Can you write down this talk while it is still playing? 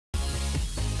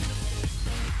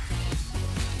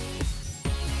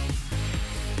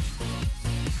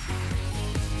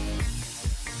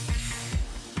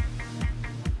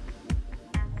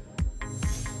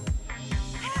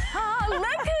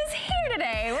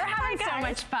so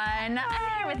much fun.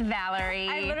 I'm here with Valerie.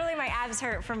 My abs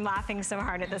hurt from laughing so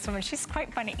hard at this woman. She's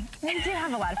quite funny. We do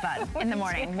have a lot of fun in the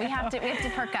morning. We have to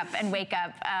perk up and wake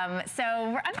up. So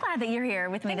I'm glad that you're here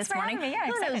with me this morning. Thanks for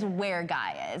having me. Who knows where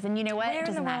Guy is? And you know what? Where it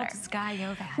doesn't in the world matter. does Guy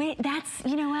go back?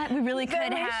 You know what? We really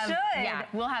could have. Should. Yeah,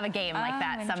 we'll have a game like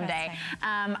that someday.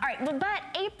 All right, well, but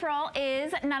April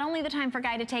is not only the time for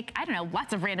Guy to take, I don't know,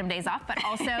 lots of random days off, but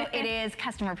also it is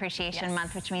Customer Appreciation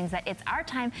Month, which means that it's our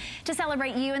time to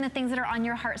celebrate you and the things that are on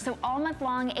your heart. So all month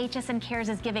long, HSN Cares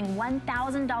is giving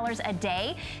 $1,000 a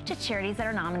day to charities that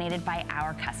are nominated by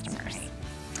our customers.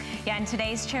 Yeah, and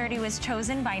today's charity was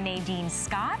chosen by Nadine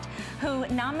Scott, who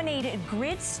nominated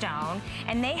Gridstone,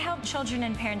 and they help children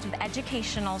and parents with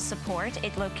educational support.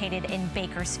 It's located in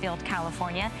Bakersfield,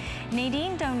 California.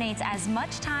 Nadine donates as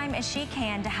much time as she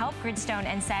can to help Gridstone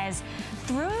and says,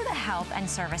 through the help and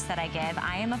service that I give,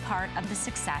 I am a part of the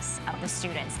success of the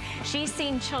students. She's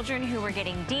seen children who were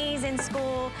getting D's in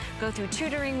school go through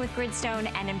tutoring with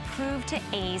Gridstone and improve to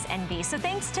A's and B's. So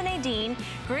thanks to Nadine,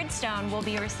 Gridstone will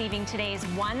be receiving today's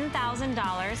 $1,000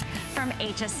 from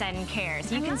HSN Cares.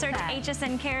 You can search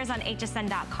HSN Cares on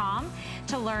hsn.com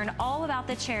to learn all about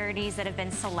the charities that have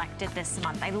been selected this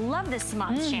month. I love this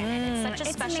month, Shannon. It's such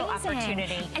a special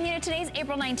opportunity. And you know, today's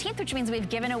April 19th, which means we've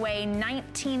given away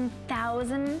 $19,000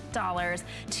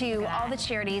 to all the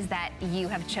charities that you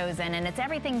have chosen. And it's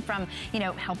everything from, you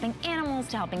know, helping animals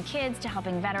to helping kids to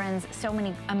helping veterans. So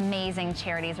many amazing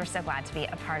charities. We're so glad to be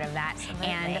a part of that. Absolutely.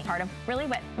 And a part of really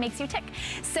what makes you tick.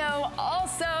 So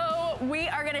also, we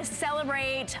are going to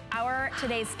celebrate our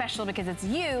today's special because it's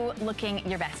you looking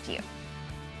your best you.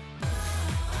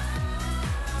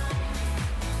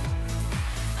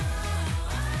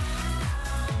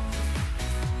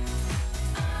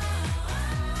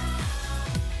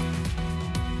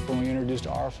 When we introduced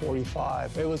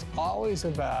R45, it was always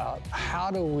about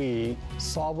how do we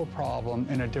solve a problem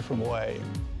in a different way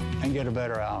and get a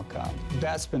better outcome.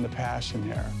 That's been the passion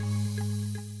here.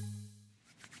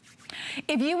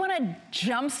 If you want to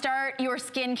jumpstart your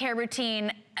skincare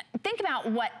routine, think about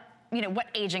what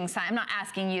aging sign. I'm not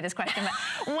asking you this question,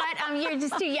 but what, you're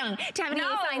just too young to have any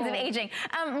signs of aging.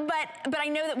 But I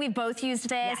know that we've both used this.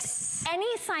 Yes.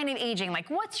 Any sign of aging, like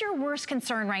what's your worst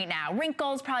concern right now?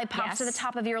 Wrinkles probably pops to the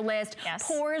top of your list. Yes.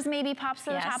 Pores maybe pops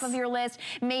to the top of your list.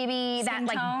 Maybe skin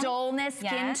that tone. like dullness,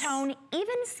 skin tone,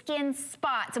 even skin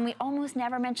spots. And we almost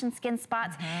never mention skin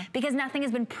spots because nothing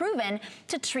has been proven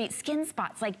to treat skin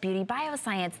spots like Beauty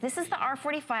Bioscience. This is the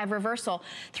R45 reversal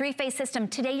 3-phase system.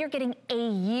 Today you're getting a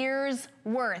year's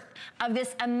worth of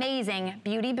this amazing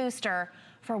beauty booster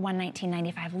for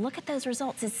 $119.95. Look at those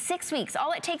results. It's 6 weeks.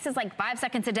 All it takes is like 5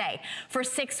 seconds a day for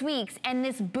 6 weeks. And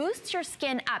this boosts your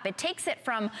skin up. It takes it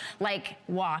from like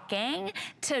walking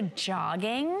to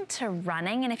jogging to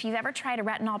running. And if you've ever tried a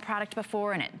retinol product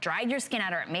before and it dried your skin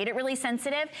out or it made it really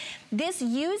sensitive, this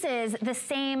uses the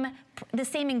same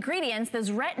ingredients,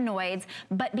 those retinoids,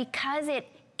 but because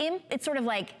it's sort of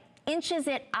like inches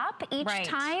it up each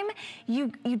time,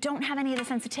 you don't have any of the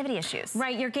sensitivity issues.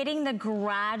 Right, you're getting the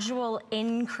gradual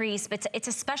increase, but it's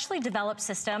a specially developed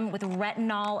system with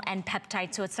retinol and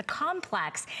peptides, so it's a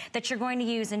complex that you're going to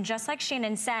use, and just like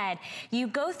Shannon said, you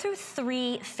go through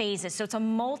 3 phases, so it's a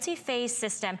multi-phase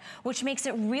system, which makes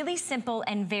it really simple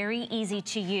and very easy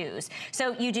to use.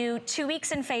 So you do 2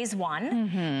 weeks in phase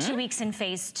 1, 2 weeks in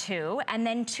phase 2, and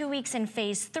then 2 weeks in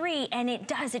phase 3, and it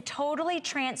totally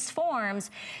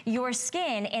transforms your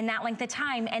skin in that length of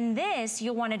time. And this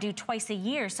you'll want to do twice a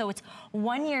year. So it's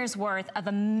 1 year's worth of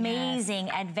amazing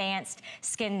advanced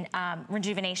skin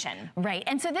rejuvenation. Right,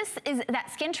 and so this is that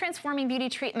skin transforming beauty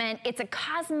treatment. It's a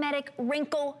cosmetic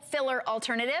wrinkle filler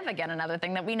alternative. Again, another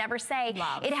thing that we never say.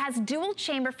 Love. It has dual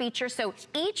chamber features. So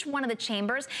each one of the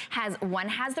chambers has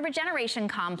the regeneration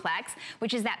complex,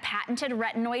 which is that patented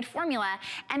retinoid formula.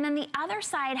 And then the other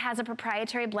side has a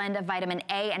proprietary blend of vitamin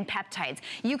A and peptides.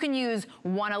 You can use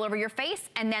one all over your face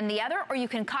and then the other, or you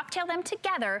can cocktail them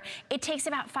together. It takes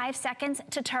about 5 seconds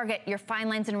to target your fine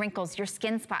lines and wrinkles, your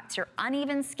skin spots, your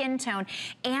uneven skin tone,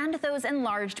 and those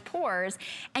enlarged pores.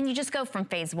 And you just go from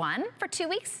phase 1 for 2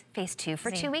 weeks, phase 2 for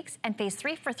 2 weeks, and phase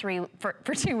 3 for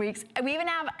 2 weeks. And we even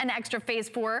have an extra phase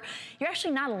 4. You're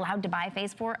actually not allowed to buy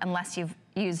phase 4 unless you've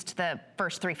used the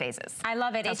first 3 phases. I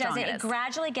love it. It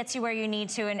gradually gets you where you need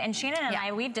to. And Shannon and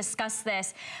I, we've discussed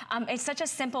this. It's such a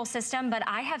simple system, but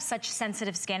I have such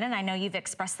sensitive skin, and I know you've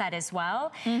expressed that as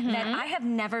well, that I have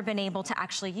never been able to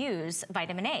actually use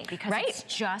vitamin A because it's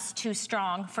just too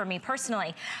strong for me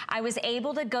personally. I was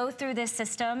able to go through this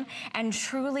system and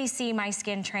truly see my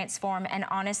skin transform. And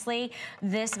honestly,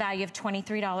 this value of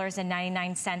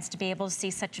 $23.99 to be able to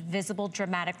see such visible,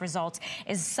 dramatic results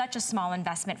is such a small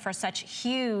investment for such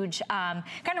huge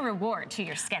kind of reward to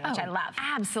your skin, which I love.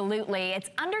 Absolutely. It's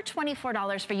under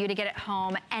 $24 for you to get it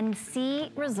home and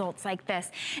see results like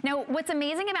this. Now, what's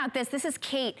amazing about this is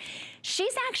Kate.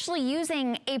 She's actually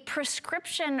using a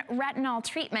prescription retinol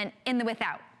treatment in the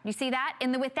without. You see that?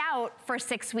 In the without for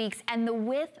 6 weeks and the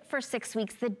with for 6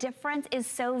 weeks, the difference is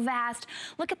so vast.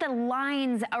 Look at the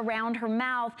lines around her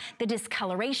mouth, the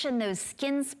discoloration, those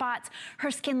skin spots.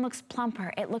 Her skin looks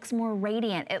plumper. It looks more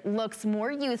radiant. It looks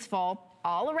more youthful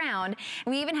all around.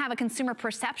 And we even have a consumer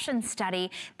perception study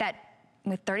that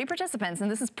with 30 participants, and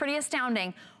this is pretty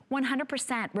astounding,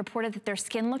 100% reported that their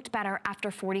skin looked better after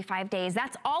 45 days.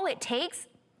 That's all it takes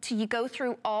to go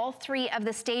through all 3 of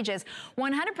the stages.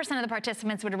 100% of the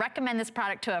participants would recommend this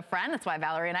product to a friend. That's why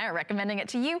Valerie and I are recommending it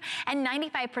to you. And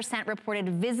 95% reported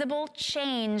visible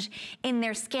change in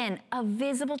their skin, a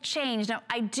visible change. Now,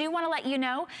 I do want to let you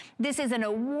know, this is an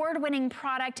award-winning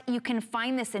product. You can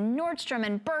find this in Nordstrom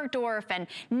and Bergdorf and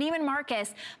Neiman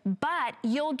Marcus, but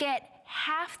you'll get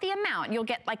half the amount. You'll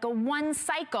get like a 1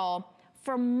 cycle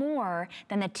for more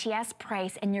than the TS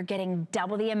price, and you're getting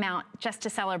double the amount just to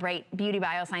celebrate Beauty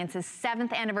Bioscience's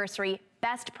 7th anniversary.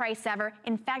 Best price ever.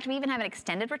 In fact, we even have an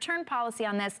extended return policy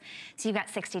on this, so you've got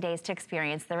 60 days to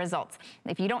experience the results.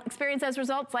 If you don't experience those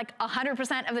results, like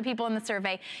 100% of the people in the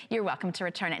survey, you're welcome to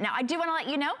return it. Now, I do want to let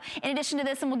you know, in addition to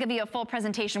this, and we'll give you a full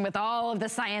presentation with all of the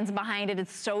science behind it.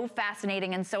 It's so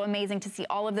fascinating and so amazing to see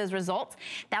all of those results.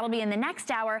 That'll be in the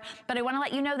next hour, but I want to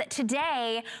let you know that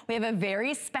today we have a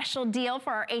very special deal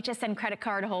for our HSN credit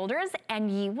card holders,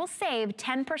 and you will save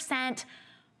 10%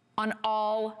 on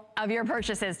all of your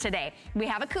purchases today. We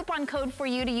have a coupon code for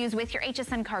you to use with your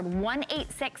HSN card,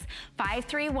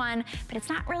 186531, but it's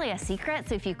not really a secret,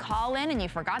 so if you call in and you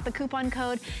forgot the coupon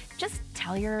code, just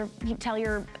tell your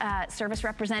service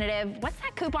representative, what's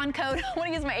that coupon code? I want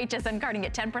to use my HSN card and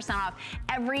get 10% off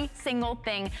every single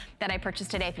thing that I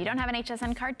purchased today. If you don't have an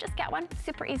HSN card, just get one.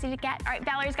 Super easy to get. All right,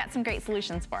 Valerie's got some great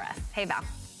solutions for us. Hey, Val.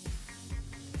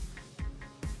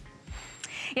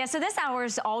 Yeah, so this hour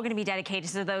is all gonna be dedicated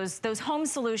to those home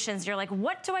solutions. You're like,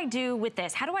 what do I do with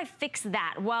this? How do I fix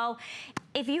that? Well,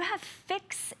 if you have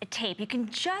Fix Tape, you can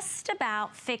just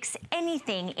about fix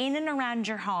anything in and around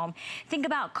your home. Think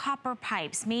about copper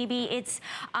pipes. Maybe it's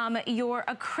your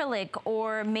acrylic,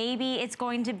 or maybe it's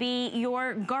going to be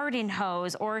your garden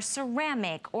hose, or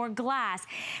ceramic, or glass.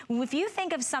 If you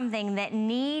think of something that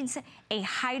needs a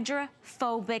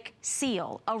hydrophobic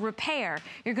seal, a repair,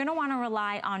 you're gonna wanna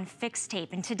rely on Fix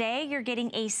Tape. And today you're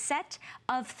getting a set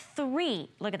of 3.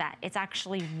 Look at that, it's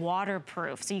actually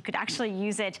waterproof. So you could actually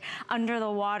use it under the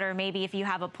water, maybe if you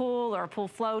have a pool or a pool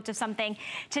float or something.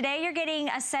 Today you're getting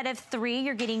a set of 3.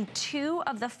 You're getting 2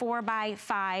 of the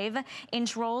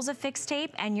 4x5-inch rolls of Fix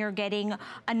Tape, and you're getting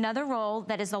another roll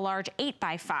that is a large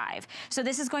 8x5. So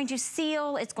this is going to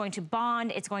seal, it's going to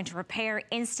bond, it's going to repair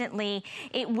instantly.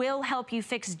 It will help you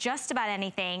fix just about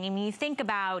anything. I mean, you think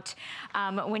about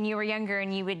when you were younger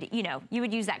and you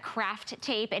would use that craft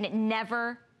tape and it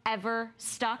never ever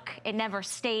stuck. It never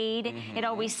stayed. It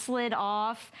always slid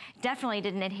off. Definitely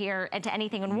didn't adhere to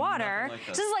anything in water. Like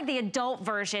so this is like the adult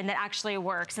version that actually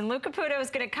works. And Luke Caputo is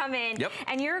going to come in,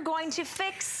 and you're going to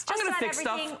fix just about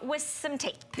everything with some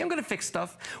tape. Yeah, I'm going to fix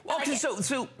stuff. Well, okay,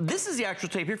 so this is the actual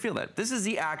tape. Here, feel that. This is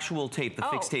the actual tape, the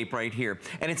Fix Tape right here.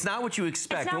 And it's not what you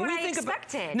expect. It's not what I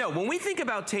expected. No, when we think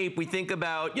about tape, we think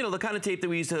about, the kind of tape that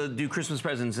we used to do Christmas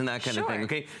presents and that kind of thing,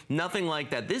 okay? Nothing like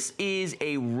that. This is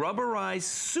a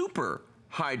rubberized super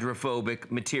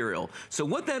hydrophobic material. So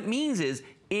what that means is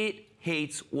it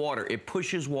hates water. It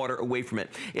pushes water away from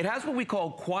it. It has what we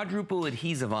call quadruple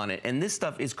adhesive on it, and this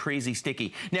stuff is crazy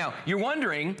sticky. Now, you're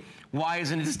wondering, why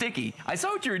isn't it sticky? I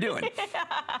saw what you were doing.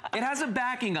 It has a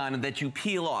backing on it that you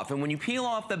peel off, and when you peel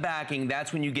off the backing,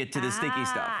 that's when you get to the sticky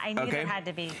stuff. I knew there had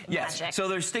to be magic. So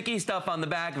there's sticky stuff on the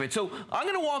back of it. So I'm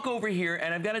gonna walk over here,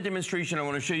 and I've got a demonstration I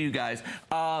wanna show you guys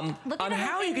on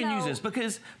how you can use this,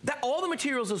 because all the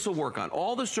materials this will work on,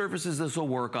 all the surfaces this will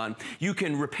work on, you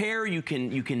can repair, you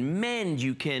can mend,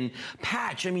 you can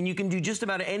patch. I mean, you can do just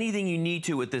about anything you need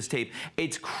to with this tape.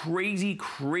 It's crazy,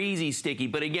 crazy sticky,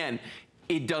 but again,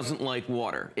 it doesn't like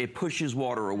water. It pushes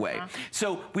water away.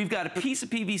 So we've got a piece of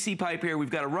PVC pipe here, we've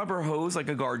got a rubber hose, like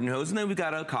a garden hose, and then we've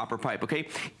got a copper pipe, okay?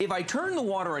 If I turn the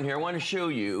water on here, I want to show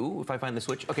you, if I find the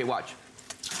switch, okay, watch.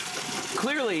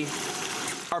 Clearly,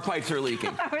 our pipes are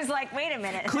leaking. I was like, wait a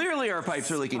minute. Clearly our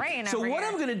pipes are leaking. So what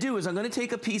I'm gonna do is I'm gonna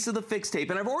take a piece of the fix tape,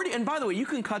 and and by the way, you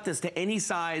can cut this to any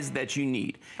size that you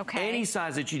need. Okay. Any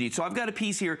size that you need. So I've got a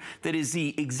piece here that is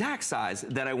the exact size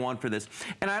that I want for this.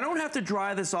 And I don't have to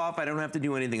dry this off, I don't have to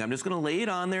do anything. I'm just gonna lay it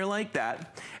on there like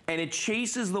that, and it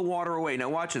chases the water away. Now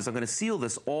watch this, I'm gonna seal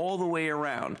this all the way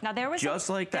around. Now there was just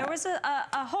like that. There was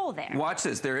a hole there. Watch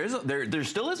this, there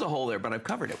still is a hole there, but I've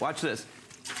covered it. Watch this.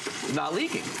 Not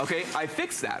leaking, okay? I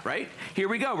fixed that, right? Here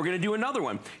we go, we're gonna do another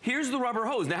one. Here's the rubber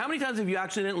hose. Now, how many times have you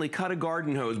accidentally cut a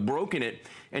garden hose, broken it,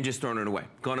 and just thrown it away?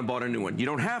 Gone and bought a new one. You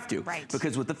don't have to. Right.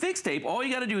 Because with the fix tape, all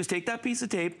you gotta do is take that piece of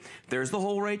tape, there's the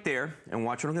hole right there, and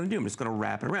watch what I'm gonna do. I'm just gonna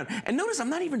wrap it around. And notice I'm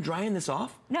not even drying this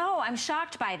off. No, I'm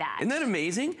shocked by that. Isn't that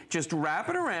amazing? Just wrap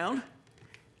it around,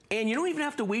 and you don't even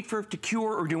have to wait for it to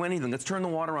cure or do anything. Let's turn the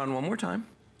water on one more time.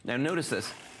 Now notice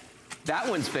this. That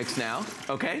one's fixed now,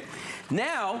 okay?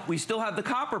 Now, we still have the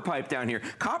copper pipe down here.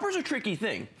 Copper's a tricky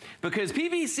thing, because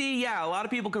PVC, yeah, a lot of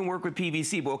people can work with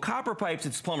PVC, but with copper pipes,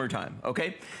 it's plumber time,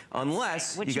 okay?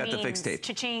 Unless you got the fixed tape.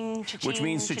 Cha-ching, cha-ching, which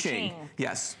means cha-ching.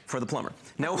 Yes, for the plumber.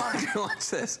 Now, watch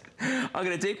this. I'm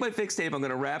gonna take my fixed tape, I'm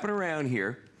gonna wrap it around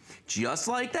here, just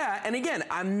like that. And again,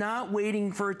 I'm not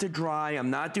waiting for it to dry, I'm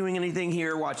not doing anything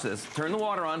here. Watch this, turn the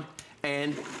water on,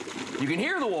 and you can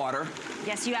hear the water.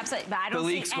 Yes, you absolutely, but I don't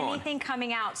see anything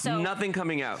coming out. So nothing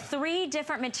coming out. 3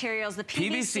 different materials, the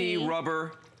PVC,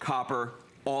 rubber, copper,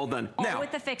 all done. All now,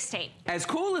 with the fixed tape. As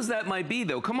cool as that might be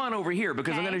though, come on over here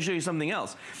because I'm gonna show you something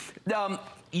else.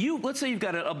 Let's say you've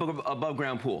got an above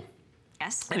ground pool.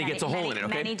 Yes. And it gets a hole in it,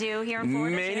 okay? Many do here in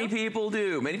Florida, Many people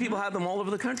do. Many people have them all over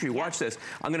the country. Watch this.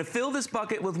 I'm gonna fill this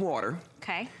bucket with water.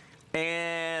 Okay.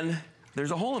 And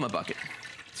there's a hole in my bucket.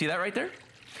 See that right there?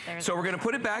 So we're gonna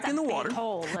put it back in the water.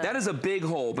 That is a big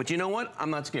hole, but you know what? I'm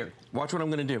not scared. Watch what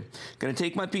I'm gonna do. I'm gonna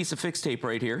take my piece of fixed tape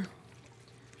right here.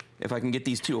 If I can get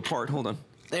these two apart, hold on.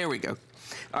 There we go.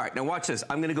 All right, now watch this.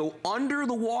 I'm gonna go under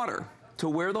the water to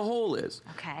where the hole is.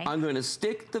 Okay. I'm gonna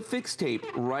stick the fixed tape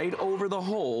right over the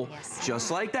hole,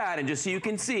 just like that, and just so you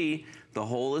can see, the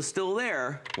hole is still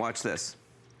there. Watch this.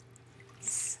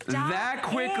 That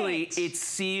quickly, it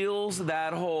seals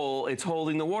that hole. It's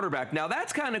holding the water back. Now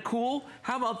that's kind of cool.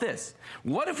 How about this?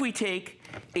 What if we take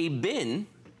a bin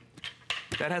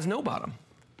that has no bottom,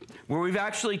 where we've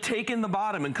actually taken the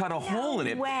bottom and cut a hole in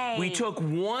it? We took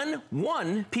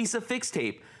one piece of fixed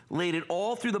tape, laid it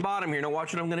all through the bottom here. Now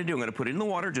watch what I'm gonna do. I'm gonna put it in the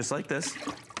water just like this,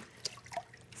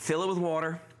 fill it with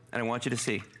water, and I want you to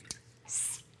see.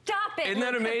 Stop it, isn't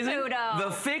that amazing? Caputo.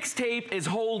 The fixed tape is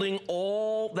holding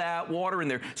all that water in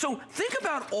there. So think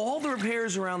about all the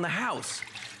repairs around the house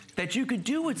that you could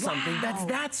do with something that's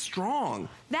that strong.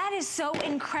 That is so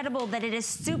incredible that it is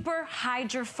super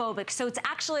hydrophobic. So it's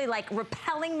actually like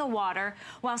repelling the water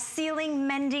while sealing,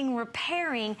 mending,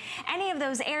 repairing any of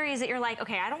those areas that you're like,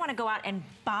 okay, I don't want to go out and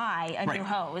buy a new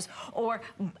hose or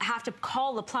have to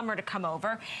call the plumber to come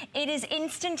over. It is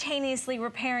instantaneously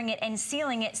repairing it and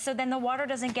sealing it so then the water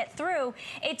doesn't get through.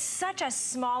 It's such a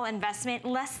small investment,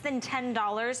 less than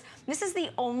 $10. This is the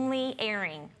only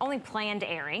planned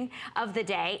airing of the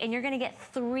day, and you're gonna get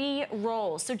 3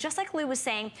 rolls. So just like Lou was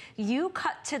saying, you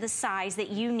cut to the size that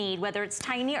you need, whether it's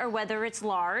tiny or whether it's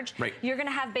large. You're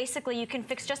gonna have basically, you can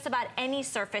fix just about any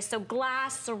surface. So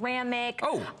glass, ceramic,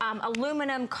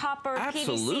 aluminum, copper,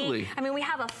 PVC. I mean, we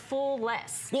have a full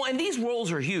list. Well, and these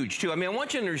rolls are huge too. I mean, I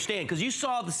want you to understand, because you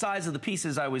saw the size of the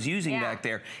pieces I was using back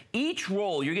there. Each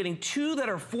roll, you're getting 2 that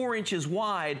are 4 inches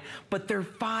wide, but they're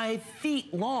 5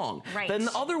 feet long. Then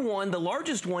the other one, the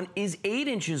largest one, is 8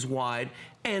 inches wide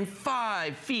and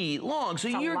 5 feet long. So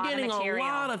you're getting a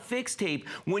lot of fixed tape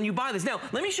when you buy this. Now,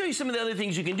 let me show you some of the other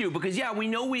things you can do, because yeah, we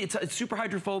know it's super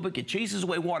hydrophobic, it chases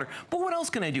away water, but what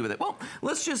else can I do with it? Well,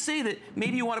 let's just say that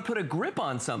maybe you want to put a grip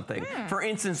on something. For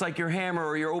instance, like your hammer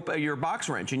or your box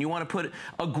wrench, and you want to put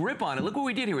a grip on it. Look what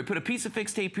we did here. We put a piece of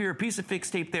fixed tape here, a piece of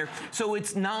fixed tape there, so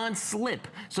it's non-slip,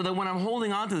 so that when I'm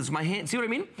holding onto this, my hand, see what I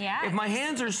mean? Yeah. If my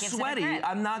hands are sweaty,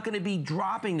 I'm not going to be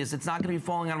dropping this. It's not going to be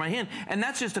falling out of my hand. And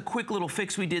that's just a quick little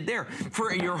fix we did there.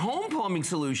 For your home plumbing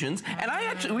solutions, and I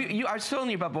actually, I was telling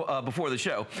you about before the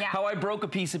show, how I broke a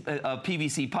piece of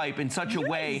PVC pipe in such a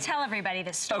way. Tell everybody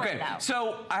this story, though.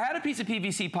 So I had a piece of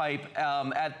PVC pipe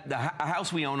at a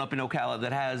house we own up in Ocala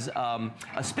that has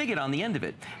a spigot on the end of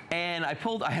it. And I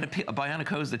had a bionic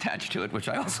hose attached to it, which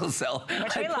I also sell.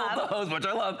 Which we love. I pulled the hose, which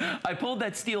I love. I pulled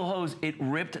that steel hose, it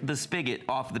ripped the spigot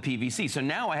off the PVC. So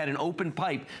now I had an open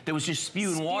pipe that was just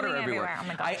spewing water everywhere. Oh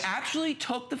my gosh. I actually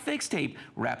took the fixed tape,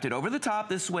 wrapped it over the top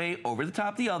this way, over the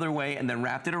top the other way, and then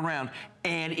wrapped it around.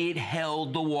 and it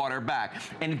held the water back.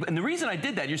 And the reason I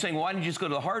did that, you're saying, well, why didn't you just go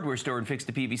to the hardware store and fix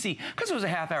the PVC? Because it was a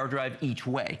half-hour drive each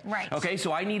way. Right. Okay,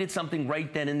 so I needed something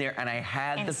right then and there, and I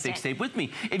had the fix tape with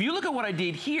me. If you look at what I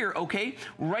did here, okay,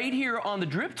 right here on the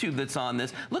drip tube that's on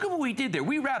this, look at what we did there.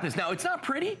 We wrapped this. Now, it's not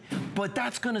pretty, but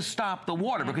that's going to stop the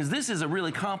water because this is a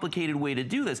really complicated way to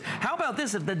do this. How about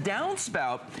this? If the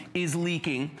downspout is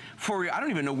leaking for your, I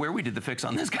don't even know where we did the fix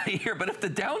on this guy here, but if the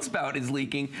downspout is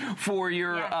leaking for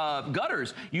your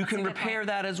gutters, you can repair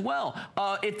that as well.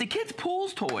 If the kids'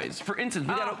 pool's toys, for instance,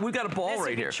 we've got a ball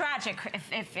right here. Tragic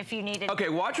if you needed. Okay,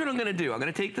 watch what I'm going to do. I'm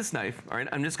going to take this knife. All right,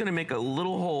 I'm just going to make a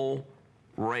little hole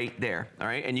right there. All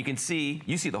right, and you see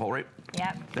the hole, right?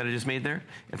 Yep. That I just made there.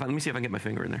 Let me see if I can get my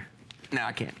finger in there. No,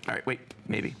 I can't. All right, wait,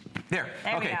 maybe. There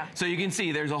we go. So you can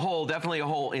see there's a hole, definitely a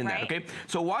hole in Right. that, okay?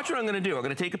 So watch what I'm gonna do. I'm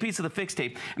gonna take a piece of the fix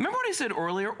tape. Remember what I said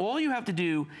earlier? All you have to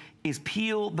do is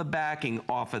peel the backing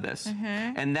off of this.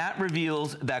 And that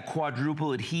reveals that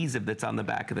quadruple adhesive that's on the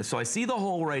back of this. So I see the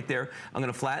hole right there. I'm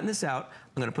gonna flatten this out.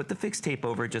 I'm gonna put the fix tape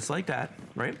over it just like that,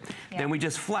 right? Yep. Then we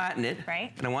just flatten it.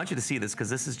 Right. And I want you to see this because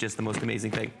this is just the most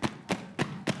amazing thing.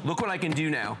 Look what I can do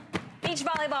now. Beach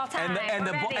volleyball time.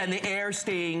 And the air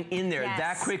staying in there. Yes.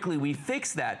 That quickly, we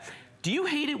fix that. Do you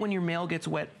hate it when your mail gets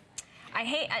wet? I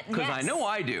hate, Because I know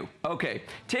I do. Okay,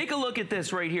 take a look at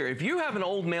this right here. If you have an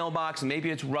old mailbox and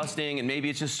maybe it's rusting and maybe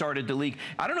it's just started to leak,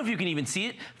 I don't know if you can even see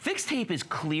it. Fix tape is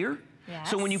clear. Yes.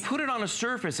 So when you put it on a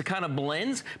surface, it kind of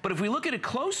blends. But if we look at it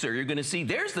closer, you're going to see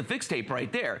there's the fix tape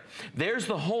right there. There's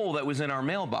the hole that was in our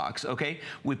mailbox, okay?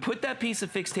 We put that piece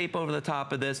of fix tape over the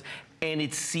top of this, and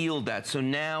it sealed that. So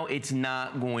now it's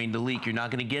not going to leak. You're not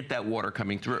going to get that water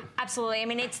coming through. Absolutely. I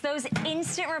mean, it's those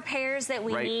instant repairs that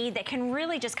we need that can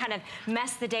really just kind of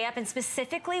mess the day up. And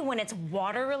specifically when it's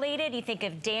water related, you think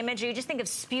of damage, or you just think of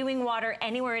spewing water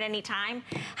anywhere at any time.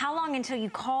 How long until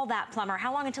you call that plumber?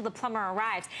 How long until the plumber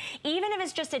arrives? Even if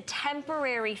it's just a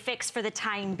temporary fix for the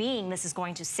time being, this is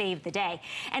going to save the day.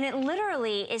 And it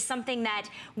literally is something that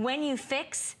when you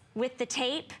fix with the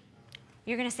tape,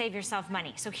 you're gonna save yourself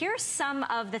money. So here's some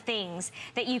of the things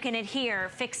that you can adhere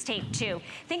fix tape to.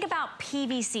 Think about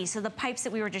PVC, so the pipes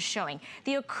that we were just showing,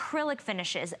 the acrylic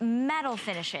finishes, metal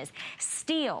finishes,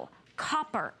 steel,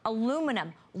 copper,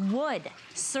 aluminum, wood,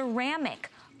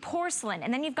 ceramic, porcelain,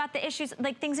 and then you've got the issues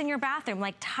like things in your bathroom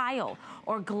like tile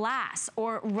or glass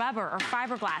or rubber or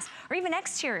fiberglass or even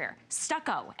exterior,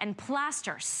 stucco and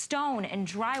plaster, stone and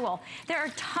drywall. There are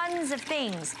tons of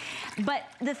things, but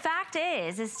the fact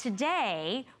is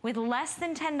today with less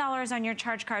than $10 on your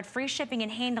charge card, free shipping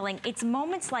and handling, it's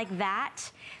moments like that,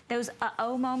 those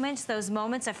uh-oh moments, those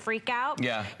moments of freak out,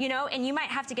 you know, and you might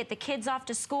have to get the kids off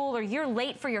to school or you're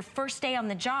late for your first day on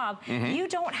the job. You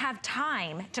don't have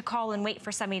time to call and wait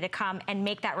for somebody to come and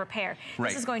make that repair.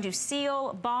 This is going to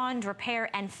seal, bond, repair,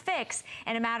 and fix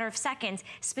in a matter of seconds,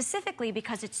 specifically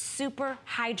because it's super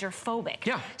hydrophobic.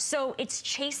 So it's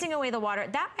chasing away the water.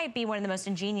 That might be one of the most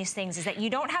ingenious things is that you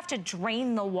don't have to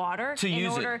drain the water in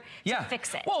order to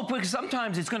fix it. Well, because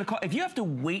sometimes it's going to cause, if you have to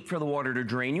wait for the water to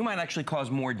drain, you might actually cause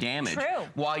more damage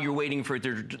while you're waiting for it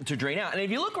to drain out. And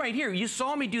if you look right here, you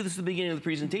saw me do this at the beginning of the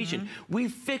presentation. We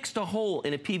fixed a hole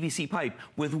in a PVC pipe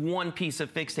with one piece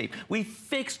of fix tape. We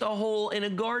fixed a hole in a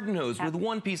garden hose with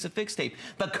one piece of fix tape.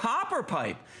 The copper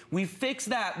pipe, we fixed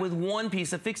that with one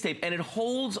piece of fix tape, and it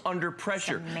holds under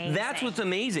pressure. That's what's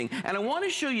amazing. And I want to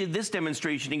show you this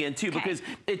demonstration again too, because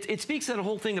it speaks to the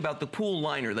whole thing about the pool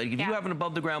liner. Like if you have an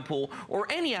above the ground pool or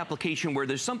any application where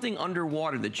there's something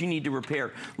underwater that you need to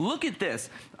repair, look at this.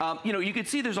 You know, you can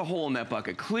see there's a hole in that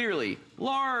bucket. Clearly,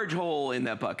 large hole in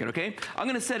that bucket, okay? I'm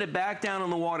gonna set it back down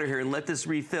on the water here and let this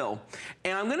refill.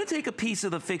 And I'm gonna take a piece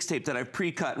of the fix tape that I've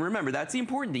pre-cut. And remember, that's the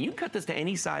important thing. You can cut this to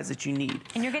any size that you need.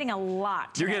 And you're getting a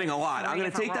lot. You're getting a lot. I'm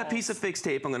gonna take that piece of fix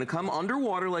tape, I'm gonna come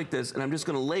underwater like this, and I'm just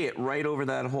gonna lay it right over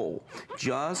that hole.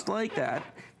 Just like that.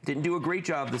 Didn't do a great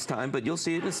job this time, but you'll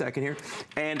see it in a second here.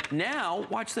 And now,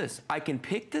 watch this. I can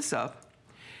pick this up.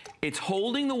 It's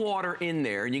holding the water in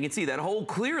there, and you can see that hole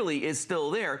clearly is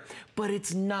still there, but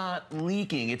it's not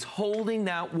leaking. It's holding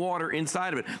that water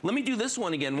inside of it. Let me do this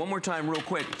one again one more time real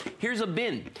quick. Here's a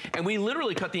bin, and we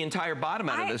literally cut the entire bottom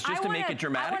out of this just to make it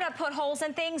dramatic. I want to put holes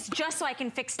in things just so I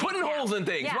can fix things. Putting holes in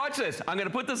things. Watch this. I'm going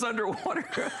to put this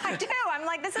underwater. I do. I'm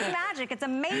like, this is magic. It's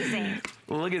amazing.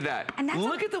 Look at that.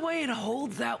 Look at the way it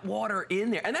holds that water in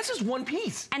there. And that's just one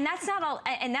piece. And that's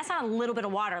not a little bit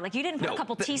of water. Like you didn't put a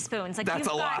couple teaspoons. Like that's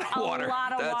a lot of water.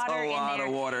 That's a lot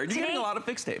of water. You're getting a lot of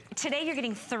fix tape. Today you're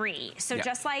getting 3. So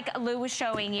just like Lou was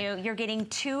showing you, you're getting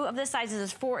 2 of the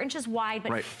sizes, 4 inches wide,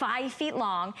 but 5 feet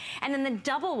long. And then the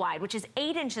double wide, which is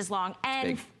 8 inches long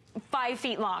and 5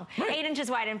 feet long, 8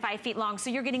 inches wide and 5 feet long. So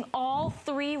you're getting all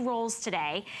 3 rolls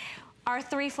today. Our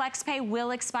 3 flex pay will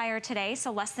expire today,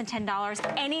 so less than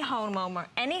 $10. Any homeowner,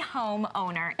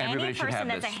 any person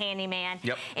that's a handyman.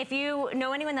 Yep. If you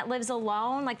know anyone that lives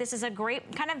alone, like this is a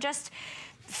great kind of just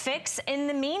fix in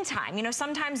the meantime. You know,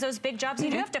 sometimes those big jobs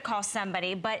you do have to call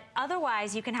somebody, but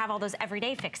otherwise you can have all those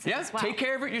everyday fixes as well. Take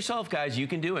care of it yourself, guys. You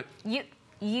can do it.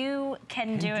 You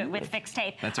can do it with Fix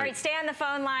Tape. That's all right, stay on the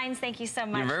phone lines. Thank you so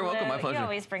much. You're very welcome. My pleasure. You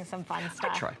always bring some fun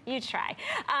stuff. I try. You try.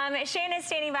 Shannon's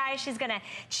standing by. She's going to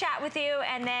chat with you,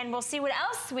 and then we'll see what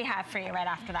else we have for you right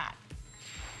after that.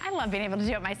 I love being able to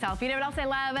do it myself. You know what else I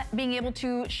love? Being able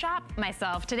to shop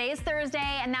myself. Today is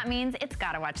Thursday, and that means it's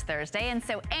Gotta Watch Thursday. And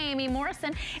so Amy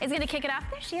Morrison is gonna kick it off.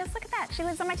 There she is, look at that. She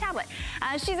lives on my tablet.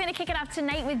 She's gonna kick it off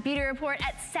tonight with Beauty Report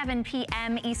at 7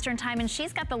 p.m. Eastern Time, and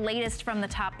she's got the latest from the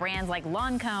top brands like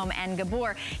Lancome and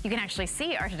Gabor. You can actually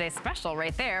see our today's special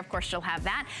right there. Of course, she'll have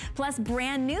that. Plus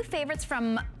brand new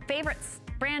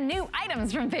brand new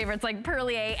items from favorites like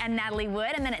Perlier and Natalie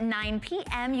Wood. And then at 9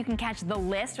 p.m. you can catch The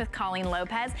List with Colleen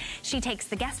Lopez. She takes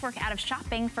the guesswork out of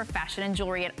shopping for fashion and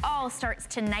jewelry. It all starts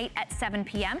tonight at 7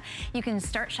 p.m. You can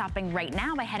start shopping right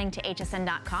now by heading to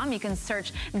hsn.com. You can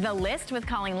search The List with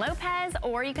Colleen Lopez,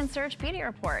 or you can search Beauty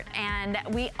Report. And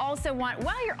we also want,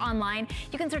 while you're online,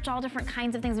 you can search all different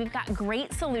kinds of things. We've got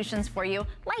great solutions for you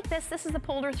like this. This is the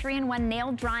Polder 3-in-1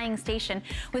 nail drying station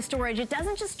with storage. It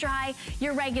doesn't just dry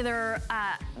your regular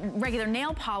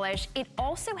nail polish, it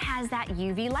also has that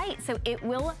UV light, so it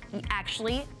will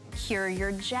actually cure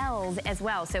your gels as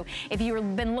well. So if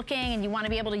you've been looking and you want to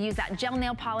be able to use that gel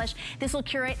nail polish, this will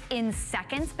cure it in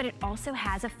seconds, but it also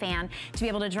has a fan to be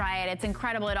able to dry it. It's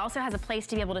incredible. It also has a place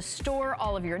to be able to store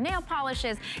all of your nail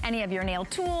polishes, any of your nail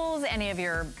tools, any of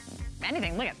your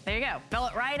anything. Look at, there you go. Fill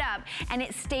it right up, and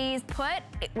it stays put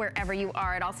wherever you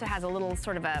are. It also has a little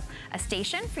sort of a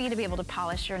station for you to be able to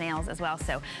polish your nails as well.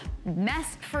 So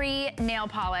mess-free nail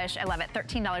polish. I love it.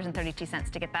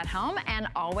 $13.32 to get that home, and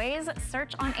always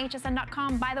search on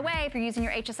hsn.com. By the way, if you're using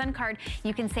your HSN card,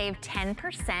 you can save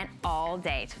 10% all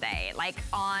day today, like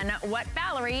on what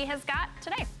Valerie has got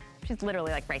today. She's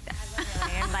literally like right there.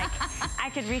 And like, I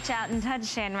could reach out and touch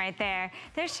Shan right there.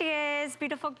 There she is,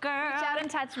 beautiful girl. Reach out and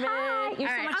touch me. You're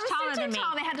so much taller than me.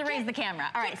 Tall. They had to raise the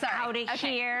camera. All right, sorry. Out of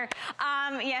here.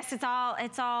 Yes, it's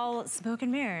all smoke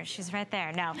and mirrors. She's right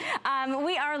there. No,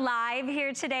 we are live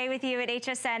here today with you at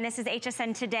HSN. This is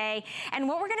HSN Today, and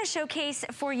what we're going to showcase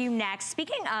for you next.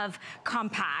 Speaking of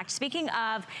compact, speaking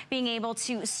of being able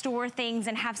to store things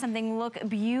and have something look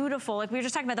beautiful, like we were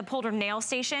just talking about the Polder nail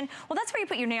station. Well, that's where you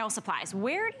put your nail supplies.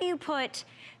 Where do you put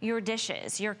your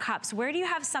dishes, your cups? Where do you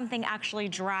have something actually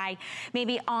dry,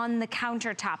 maybe on the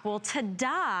countertop? Well,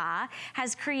 Tada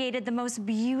has created the most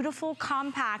beautiful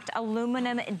compact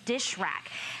aluminum dish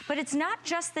rack. But it's not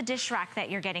just the dish rack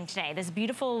that you're getting today. This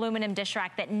beautiful aluminum dish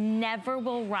rack that never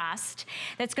will rust,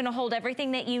 that's gonna hold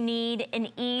everything that you need in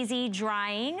easy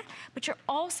drying, but you're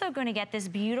also gonna get this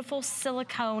beautiful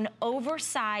silicone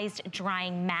oversized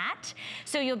drying mat.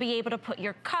 So you'll be able to put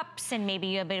your cups, and maybe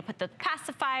you'll be able to put the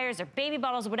pacifiers or baby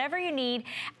bottles, whatever you need,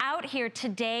 out here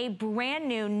today, brand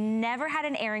new, never had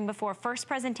an airing before, first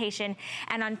presentation,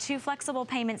 and on 2 flexible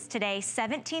payments today,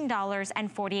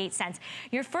 $17.48.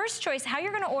 Your first choice, how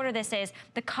you're gonna order this is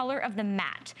the color of the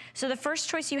mat. So the first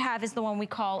choice you have is the one we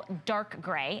call dark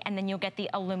gray, and then you'll get the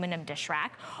aluminum dish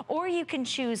rack. Or you can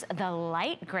choose the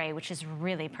light gray, which is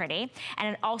really pretty,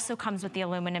 and it also comes with the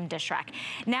aluminum dish rack.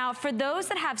 Now, for those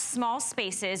that have small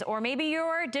spaces, or maybe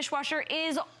your dishwasher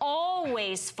is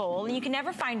always full, and you can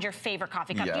never find your favorite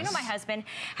coffee cup. Yes. Do you know my husband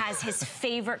has his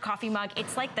favorite coffee mug?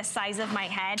 It's like the size of my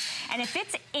head, and if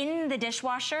it's in the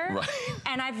dishwasher,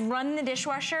 and I've run the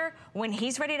dishwasher, when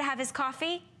he's ready to have his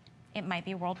coffee, it might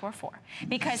be World War IV,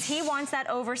 because he wants that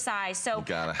oversized. So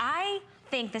I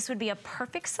think this would be a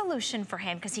perfect solution for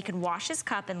him, because he can wash his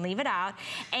cup and leave it out,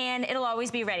 and it'll always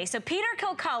be ready. So Peter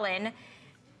Kilcullen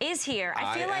is here.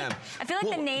 I feel like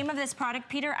the name of this product,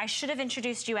 Peter, I should have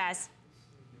introduced you as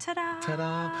Ta-da.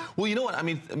 Ta-da. Well, you know what? I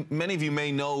mean, many of you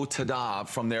may know Tada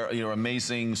from their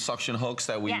amazing suction hooks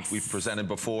that we've presented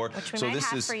before. Which we might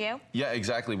have for you. Yeah,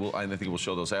 exactly. I think we'll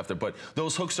show those after. But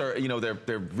those hooks are,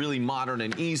 they're really modern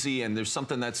and easy, and there's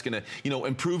something that's going to,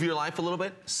 improve your life a little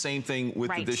bit. Same thing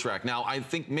with the dish rack. Now, I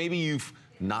think maybe you've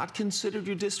not considered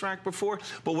your dish rack before,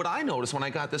 but what I noticed when I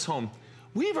got this home,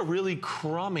 we have a really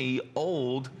crummy,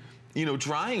 old you know,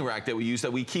 drying rack that we use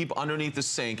that we keep underneath the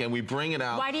sink and we bring it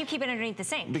out. Why do you keep it underneath the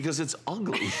sink? Because it's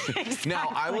ugly. Exactly.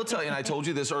 Now, I will tell you, and I told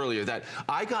you this earlier, that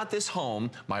I got this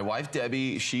home, my wife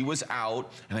Debbie, she was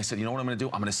out, and I said, you know what I'm gonna do?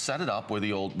 I'm gonna set it up where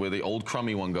the old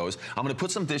crummy one goes. I'm gonna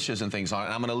put some dishes and things on it,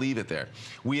 and I'm gonna leave it there.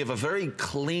 We have a very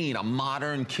clean, a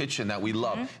modern kitchen that we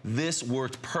love. This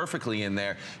worked perfectly in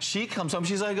there. She comes home,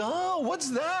 she's like, oh, what's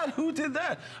that? Who did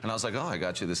that? And I was like, oh, I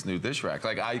got you this new dish rack.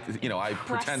 Like, I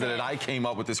pretended that I came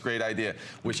up with this great idea,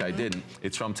 which I didn't.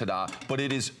 It's from Tada, but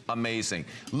it is amazing.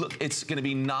 Look, it's gonna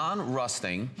be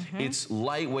non-rusting. It's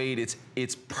lightweight,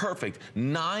 it's perfect.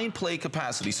 9 plate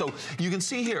capacity. So you can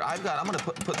see here, I'm gonna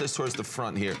put this towards the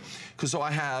front here. Because so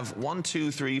I have 1,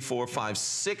 2, 3, 4, 5,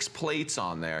 6 plates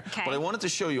on there. Okay. But I wanted to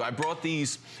show you, I brought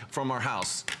these from our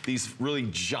house, these really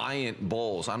giant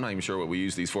bowls. I'm not even sure what we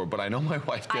use these for, but I know my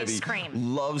wife Debbie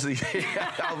loves these.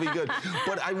 Yeah, that'll be good.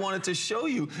 But I wanted to show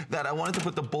you that I wanted to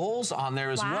put the bowls on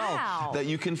there as well, that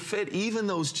you can fit even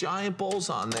those giant bowls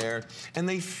on there, and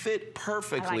they fit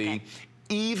perfectly.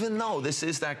 Even though this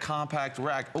is that compact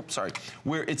rack,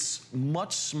 where it's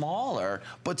much smaller,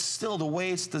 but still the way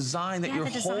it's designed, that you're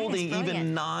holding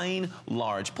even 9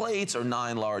 large plates or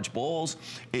 9 large bowls.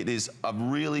 It is a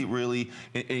really, really,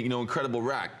 incredible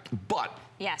rack. But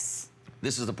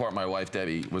this is the part my wife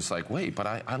Debbie was like, wait, but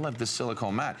I love this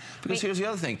silicone mat. Because here's the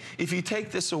other thing. If you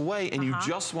take this away and you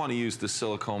just want to use the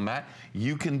silicone mat,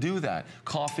 you can do that.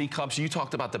 Coffee cups, you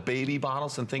talked about the baby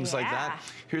bottles and things like that.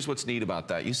 Here's what's neat about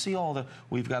that. You see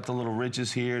we've got the little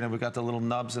ridges here, and then we've got the little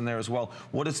nubs in there as well.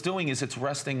 What it's doing is it's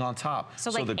resting on top.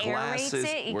 So like the glasses,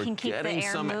 we're getting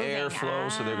some airflow,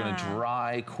 so they're gonna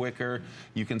dry quicker.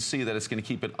 You can see that it's gonna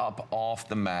keep it up off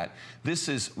the mat. This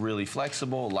is really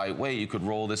flexible, lightweight. You could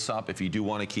roll this up if you do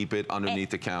want to keep it underneath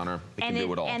the counter. It can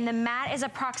do it all. And the mat is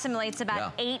approximately, it's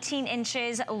about 18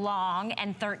 inches long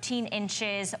and 13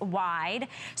 inches wide.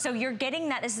 So you're getting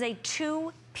that. This is a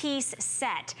 2-piece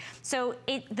set. So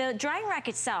the drying rack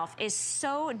itself is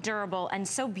so durable and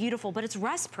so beautiful, but it's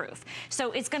rust proof.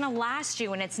 So it's gonna last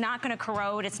you, and it's not gonna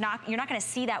corrode. You're not gonna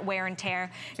see that wear and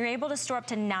tear. You're able to store up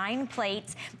to 9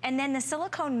 plates. And then the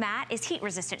silicone mat is heat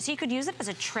resistant. So you could use it as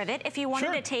a trivet if you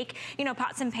wanted to take,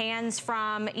 pots and pans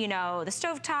from, the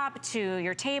stovetop to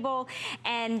your table.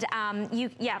 And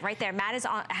right there, mat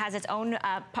has its own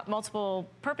multiple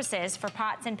purposes for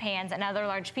pots and pans and other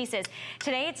large pieces.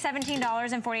 Today it's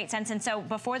 $17.48, and so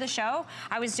before the show,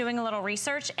 I was doing a little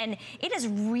research, and it is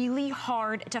really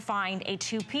hard to find a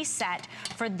 2-piece set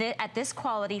at this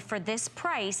quality for this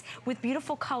price with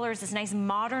beautiful colors, this nice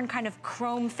modern kind of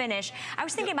chrome finish. I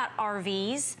was thinking about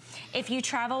RVs. If you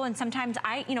travel, and sometimes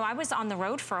I was on the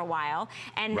road for a while,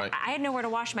 and I had nowhere to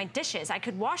wash my dishes. I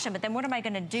could wash them, but then what am I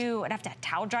going to do? I'd have to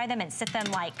towel dry them and sit them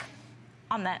like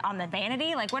on the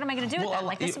vanity. Like, what am I going to do with them?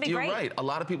 Like, this would be great. You're right. A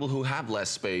lot of people who have less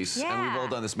space, and we've all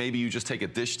done this. Maybe you just take a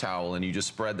dish towel and you just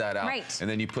spread that out, and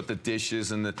then you put the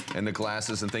dishes and the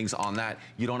glasses and things on that.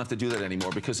 You don't have to do that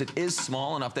anymore because it is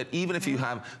small enough that even if you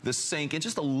have the sink and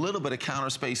just a little bit of counter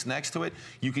space next to it,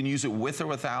 you can use it with or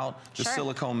without the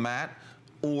silicone mat.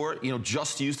 Or,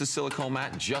 just use the silicone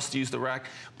mat, just use the rack.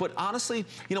 But honestly,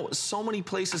 so many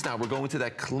places now we're going to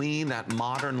that clean, that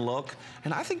modern look.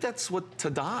 And I think that's what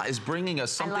Tada is bringing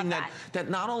us, something that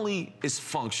not only is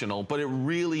functional, but it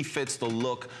really fits the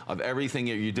look of everything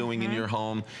that you're doing in your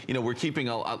home. We're keeping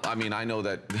I know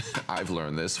that I've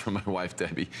learned this from my wife,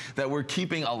 Debbie, that we're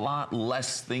keeping a lot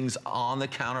less things on the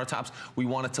countertops. We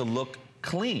want it to look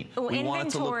clean. We want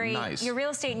it to look nice. Your real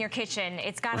estate in your kitchen,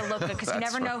 it's got to look good because you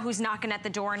never know who's knocking at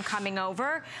the door and coming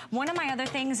over. One of my other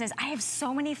things is I have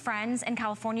so many friends in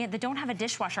California that don't have a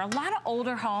dishwasher. A lot of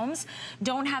older homes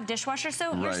don't have dishwashers,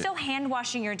 so you're still hand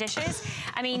washing your dishes.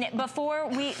 I mean, before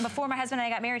my husband and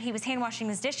I got married, he was hand washing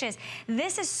his dishes.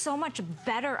 This is so much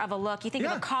better of a look. You think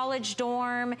of a college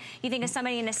dorm, you think of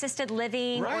somebody in assisted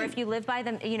living, or if you live by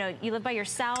them, you live by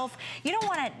yourself. You don't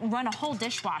want to run a whole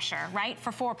dishwasher, right,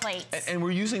 for 4 plates. And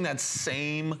we're using that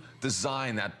same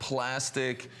design, that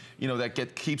plastic,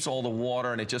 that keeps all the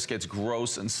water and it just gets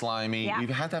gross and slimy. We've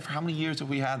had that for how many years have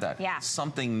we had that?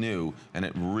 Something new, and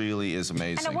it really is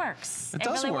amazing. And it works. It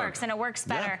really works, and it works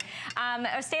better.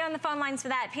 Stay on the phone lines for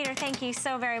that. Peter, thank you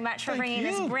so very much for bringing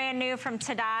this brand new from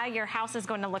Tada. Your house is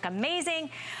going to look amazing.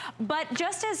 But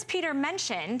just as Peter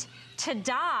mentioned,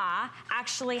 Tada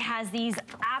actually has these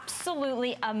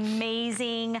absolutely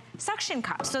amazing suction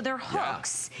cups. So they're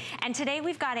hooks. And today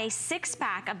we've got a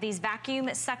 6-pack of these vacuum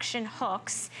suction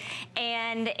hooks,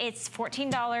 and it's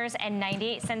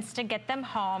 $14.98 to get them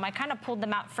home. I kind of pulled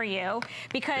them out for you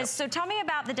because, so tell me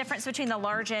about the difference between the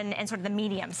large and sort of the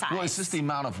medium size. Well, it's just the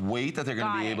amount of weight that they're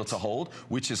going to be able to hold,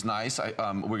 which is nice.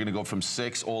 We're going to go from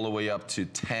 6 all the way up to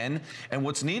 10. And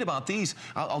what's neat about these,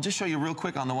 I'll just show you real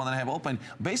quick on the one that I have open.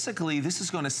 Basically, this is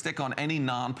going to stick on any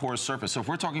non-porous surface. So if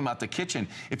we're talking about the kitchen,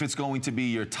 if it's going to be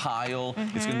your tile,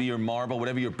 it's going to be your marble,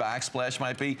 whatever your backsplash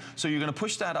might be. So you're going to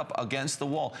push that up against the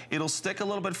wall. It'll stick a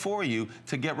little bit for you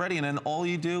to get ready, and then all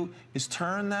you do is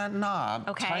turn that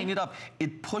knob, tighten it up.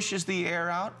 It pushes the air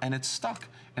out, and it's stuck.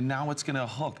 And now it's going to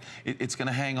hook. It's going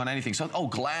to hang on anything. So,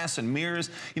 glass and mirrors.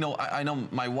 You know, I know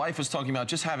my wife was talking about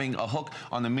just having a hook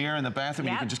on the mirror in the bathroom.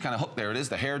 And you can just kind of hook. There it is,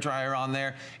 the hairdryer on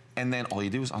there. And then all you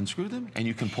do is unscrew them, and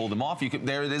you can pull them off. You can.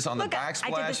 There it is on the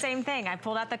backsplash. I did the same thing. I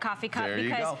pulled out the coffee cup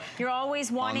because you're always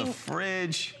wanting. On the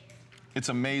fridge. It's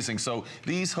amazing. So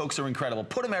these hooks are incredible.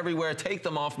 Put them everywhere, take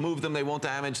them off, move them. They won't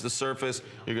damage the surface.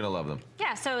 You're going to love them.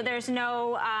 Yeah, so there's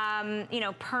no, you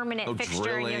know, permanent fixture.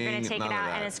 Drilling, you're going to take it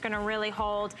out, and it's going to really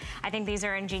hold. I think these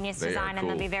are ingenious design, and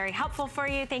they'll be very helpful for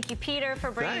you. Thank you, Peter,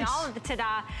 for bringing all of the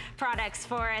Tada products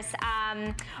for us.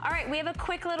 All right, we have a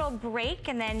quick little break,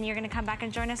 and then you're going to come back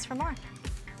and join us for more.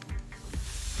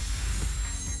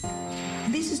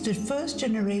 This is the first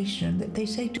generation that they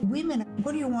say to women,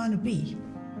 what do you want to be?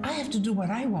 I have to do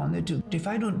what I want to do. If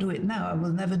I don't do it now, I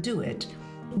will never do it.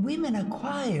 Women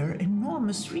acquire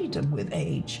enormous freedom with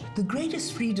age. The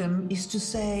greatest freedom is to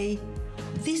say,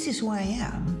 this is who I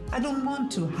am. I don't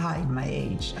want to hide my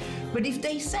age. But if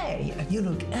they say, you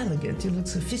look elegant, you look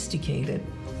sophisticated,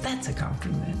 that's a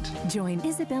compliment. Join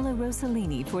Isabella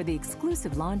Rossellini for the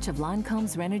exclusive launch of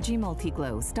Lancome's Renergy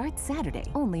Multi-Glow. Starts Saturday,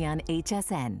 only on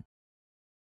HSN.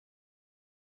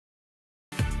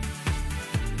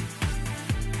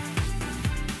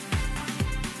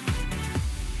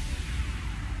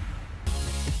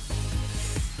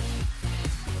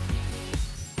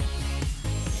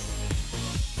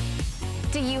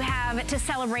 Do you have to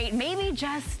celebrate maybe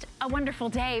just a wonderful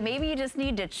day? Maybe you just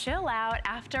need to chill out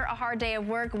after a hard day of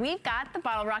work. We've got the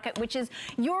Bottle Rocket, which is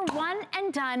your one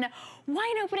and done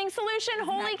wine opening solution.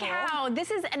 Holy cow.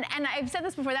 This is, and I've said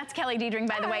this before, that's Kelly Diedring,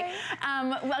 by the way.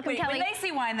 Welcome, Kelly. When they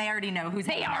see wine, they already know who's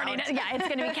hanging out. Yeah, it's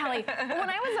gonna be Kelly. When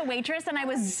I was a waitress and I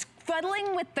was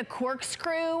fuddling with the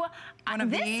corkscrew,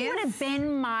 this would have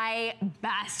been my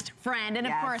best friend. And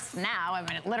of course now, I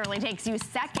mean, it literally takes you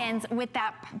seconds with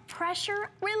that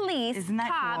pressure release. Isn't that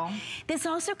top. cool? This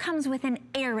also comes with an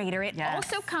aerator. It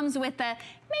also comes with a,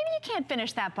 maybe you can't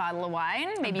finish that bottle of wine.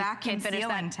 Maybe you can't finish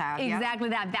that. Tab, exactly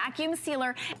that vacuum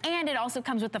sealer. And it also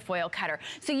comes with the foil cutter.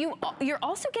 So you're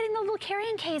also getting the little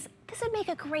carrying case. This would make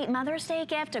a great Mother's Day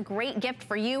gift, a great gift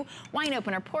for you. Wine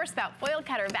opener, pour spout, foil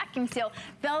cutter, vacuum seal,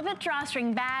 velvet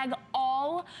drawstring bag,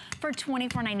 all for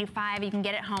 $24.95. You can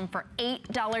get it home for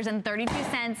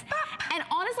 $8.32. And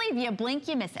honestly, if you blink,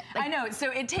 you miss it. I know,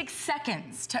 so it takes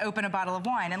seconds to open a bottle of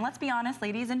wine. And let's be honest,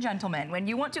 ladies and gentlemen, when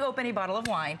you want to open a bottle of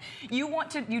wine, you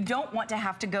don't want to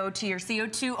have to go to your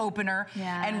CO2 opener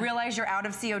and realize you're out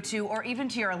of CO2, or even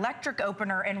to your electric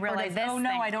opener and realize, oh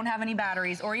no, I don't have any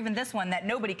batteries, or even this one that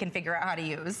nobody can figure out how to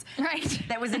use. Right.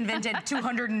 That was invented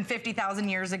 250,000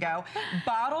 years ago.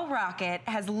 Bottle Rocket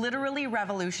has literally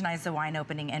revolutionized the wine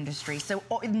opening industry. So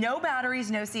no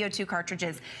batteries, no CO2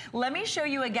 cartridges. Let me show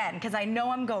you again, because I know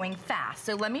I'm going fast.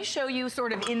 So let me show you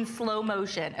sort of in slow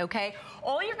motion, okay?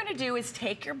 All you're gonna do is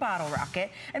take your Bottle Rocket,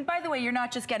 and by the way, you're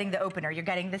not just getting the opener, you're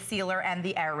getting the sealer and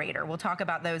the aerator. We'll talk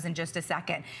about those in just a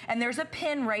second. And there's a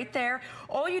pin right there.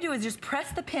 All you do is just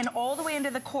press the pin all the way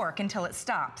into the cork until it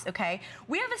stops, okay?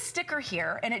 We have a sticker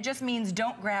here, and it just means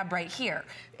don't grab right here.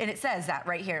 And it says that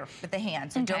right here with the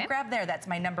hand. So don't grab there, that's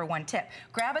my #1 tip.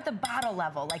 Grab at the bottle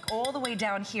level, like all the way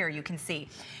down here, you can see.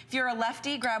 If you're a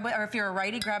lefty, grab, or if you're a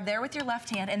righty, grab there with your left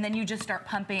hand, and then you just start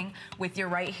pumping with your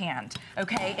right hand,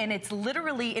 okay? And it's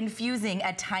literally infusing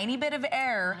a tiny bit of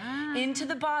air into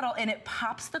the bottle, and it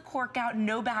pops the cork out,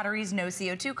 no batteries, no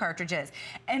CO2 cartridges.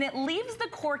 And it leaves the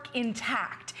cork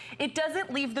intact. It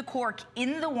doesn't leave the cork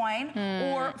in the wine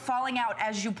or falling out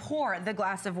as you pour the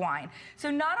glass of wine.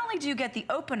 So not only do you get the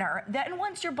opener, then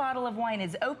once your bottle of wine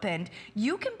is opened,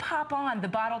 you can pop on the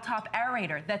bottle top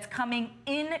aerator that's coming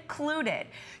included.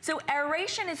 So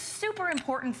aeration is super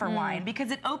important for wine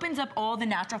because it opens up all the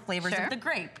natural flavors of the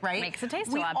grape, right? Makes it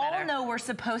taste a lot better. We all know we're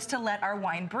supposed to let our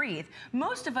wine breathe.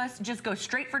 Most of us just go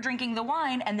straight for drinking the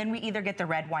wine, and then we either get the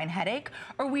red wine headache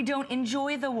or we don't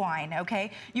enjoy the wine,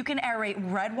 okay? You can aerate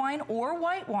red wine or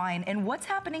white wine, and what's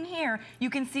happening here, you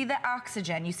can see the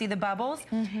oxygen, you see the bubbles?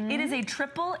 It is a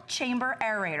triple chamber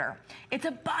aerator. It's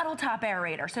a bottle top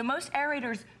aerator. So most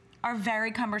aerators are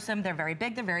very cumbersome, they're very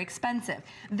big, they're very expensive.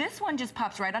 This one just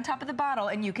pops right on top of the bottle,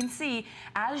 and you can see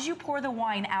as you pour the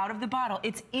wine out of the bottle,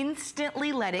 it's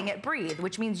instantly letting it breathe,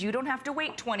 which means you don't have to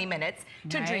wait 20 minutes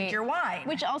to drink your wine.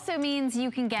 Which also means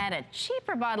you can get a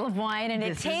cheaper bottle of wine, and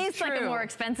it tastes like a more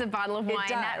expensive bottle of wine.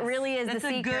 That really is the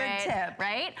secret. That's a good tip.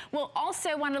 Right? We'll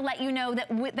also want to let you know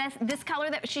that with this color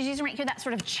that she's using right here, that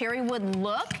sort of cherry wood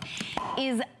look,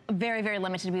 is very, very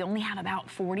limited. We only have about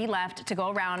 40 left to go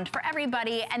around for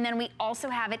everybody. And then we also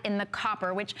have it in the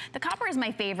copper, which the copper is my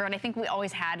favorite. I think we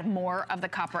always had more of the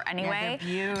copper anyway.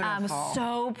 Yeah, they're beautiful.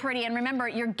 So pretty. And remember,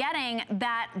 you're getting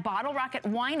that Bottle Rocket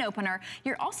wine opener.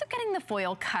 You're also getting the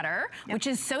foil cutter, which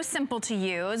is so simple to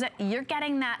use. You're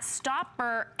getting that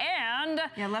stopper, and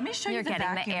let me show you you're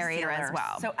getting the aerator as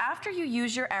well. So after you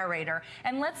use your aerator,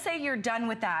 and let's say you're done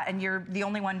with that and you're the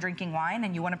only one drinking wine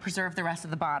and you want to preserve the rest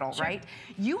of the bottle, right?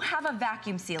 You have a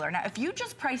vacuum sealer. Now, if you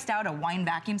just priced out a wine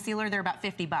vacuum sealer, they're about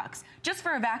 50 bucks just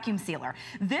for a vacuum sealer.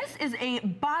 This is a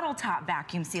bottle top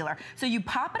vacuum sealer. So you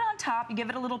pop it on top, you give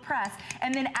it a little press,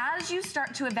 and then as you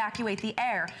start to evacuate the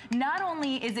air, not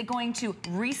only is it going to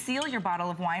reseal your bottle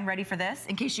of wine, ready for this,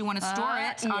 in case you want to store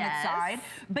it on its side,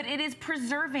 but it is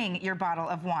preserving your bottle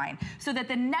of wine so that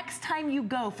the next time you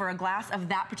go for a glass of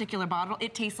that particular bottle,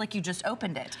 it tastes like you just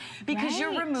opened it. Because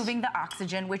you're removing the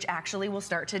oxygen, which actually will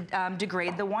start to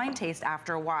degrade the wine taste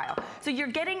after a while. So you're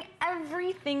getting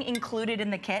everything included in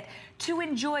the kit to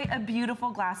enjoy a beautiful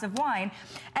glass of wine.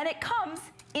 And it comes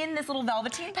in this little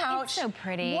velveteen pouch. It's so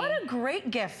pretty. What a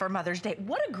great gift for Mother's Day.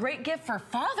 What a great gift for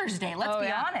Father's Day. Let's be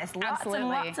honest. Lots and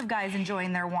lots of guys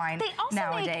enjoying their wine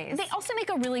nowadays. They also make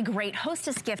a really great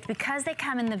hostess gift because they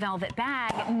come in the velvet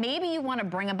bag. Maybe you want to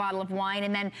bring a bottle of wine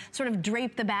and then sort of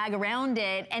drape the bag around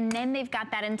it, and then they've got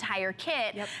that entire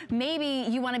kit. Maybe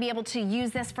you want to be able to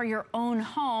use this for your own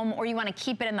home, or you want to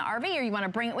keep it in the RV, or you want to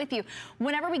bring it with you.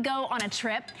 Whenever we go on a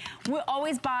trip, we'll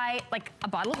always buy like a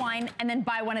bottle of wine and then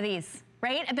buy one of these.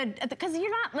 Right? Because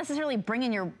you're not necessarily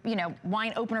bringing your,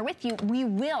 wine opener with you. We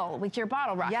will with your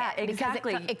Bottle Rocket. Yeah,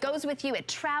 exactly. Because it goes with you. It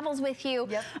travels with you.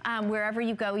 Wherever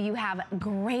you go, you have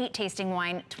great tasting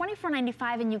wine.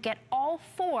 $24.95, and you get all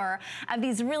 4 of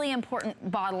these really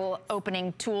important bottle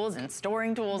opening tools and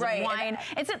storing tools and wine.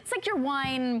 It's like your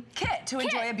wine kit to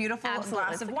enjoy a beautiful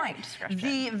glass of wine.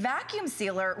 The vacuum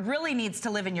sealer really needs to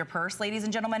live in your purse, ladies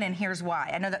and gentlemen, and here's why.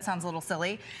 I know that sounds a little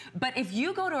silly, but if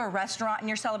you go to a restaurant and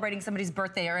you're celebrating somebody's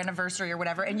birthday or anniversary or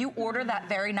whatever, and you order that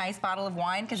very nice bottle of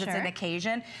wine because it's an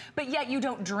occasion, but yet you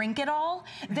don't drink it all,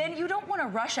 then you don't want to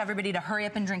rush everybody to hurry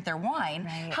up and drink their wine.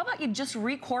 How about you just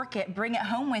recork it, bring it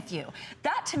home with you?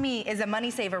 That to me is a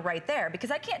money saver right there,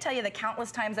 because I can't tell you the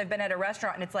countless times I've been at a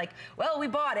restaurant and it's like, well, we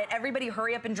bought it, everybody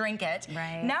hurry up and drink it.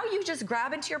 Now you just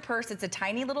grab into your purse, it's a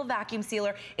tiny little vacuum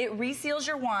sealer, it reseals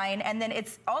your wine, and then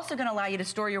it's also going to allow you to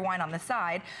store your wine on the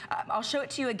side. I'll show it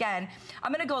to you again.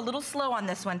 I'm going to go a little slow on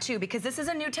this one too, because this is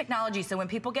a new technology, so when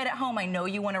people get it home, I know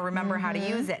you want to remember how to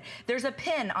use it. There's a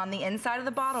pin on the inside of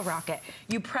the Bottle Rocket.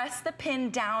 You press the pin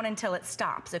down until it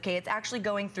stops, okay? It's actually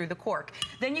going through the cork.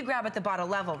 Then you grab at the bottle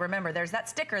level. Remember, there's that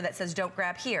sticker that says don't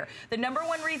grab here. The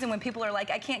 #1 reason when people are like,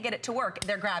 I can't get it to work,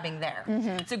 they're grabbing there.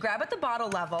 So grab at the bottle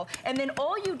level, and then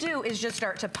all you do is just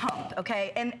start to pump,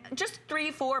 okay? And just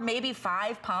 3, 4, maybe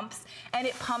 5 pumps, and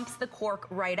it pumps the cork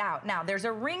right out. Now, there's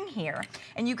a ring here,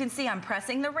 and you can see I'm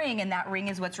pressing the ring, and that ring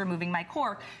is what's removing my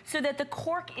cork, so that the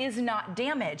cork is not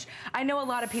damaged. I know a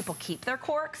lot of people keep their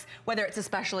corks, whether it's a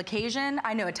special occasion.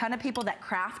 I know a ton of people that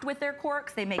craft with their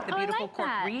corks. They make the beautiful cork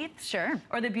wreaths,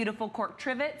 or the beautiful cork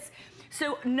trivets.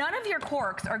 So none of your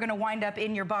corks are gonna wind up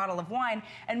in your bottle of wine.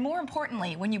 And more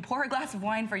importantly, when you pour a glass of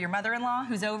wine for your mother-in-law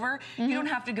who's over, you don't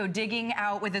have to go digging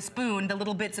out with a spoon the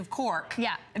little bits of cork.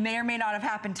 It may or may not have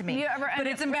happened to me, but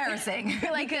it's embarrassing.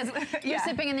 You're like this, you're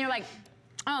sipping and you're like,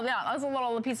 oh yeah, that was a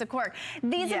little piece of cork.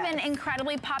 These have been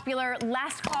incredibly popular.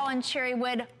 Last fall in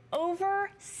Cherrywood,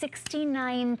 over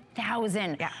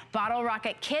 69,000 Bottle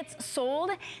Rocket kits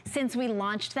sold since we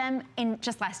launched them in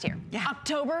just last year.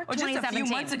 October 2017. Just a few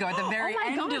months ago, at the very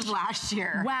end of last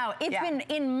year. Wow, it's been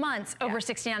in months over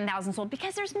 69,000 sold,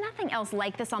 because there's nothing else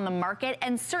like this on the market,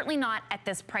 and certainly not at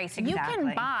this price. You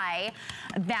can buy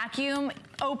vacuum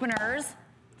openers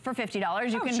for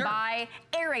 $50. You can buy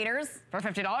aerators for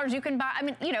 $50. You can buy, I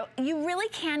mean, you really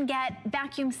can get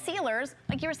vacuum sealers,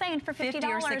 like you were saying, for $50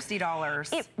 or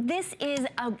 $60. This is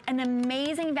an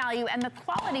amazing value, and the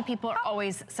quality, people are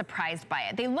always surprised by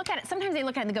it. They look at it, sometimes they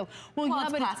look at it and they go, well yeah,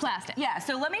 but it's plastic. Yeah,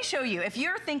 so let me show you. If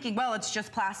you're thinking, well, it's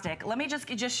just plastic, let me just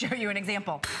show you an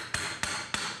example.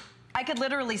 I could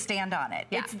literally stand on it.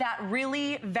 It's that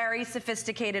really very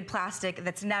sophisticated plastic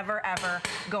that's never ever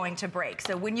going to break.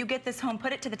 So when you get this home,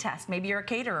 put it to the test. Maybe you're a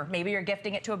caterer, maybe you're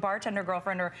gifting it to a bartender,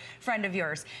 girlfriend, or friend of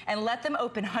yours, and let them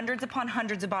open hundreds upon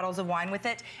hundreds of bottles of wine with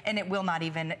it, and it will not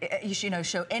even,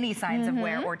 show any signs of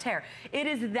wear or tear. It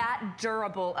is that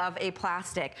durable of a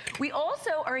plastic. We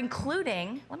also are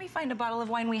including, let me find a bottle of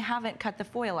wine we haven't cut the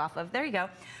foil off of. There you go.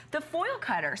 The foil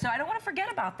cutter. So I don't want to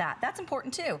forget about that. That's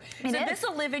important too. So this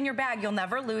will live in your bag. You'll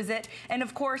never lose it. And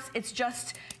of course, it's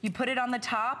just, you put it on the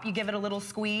top, you give it a little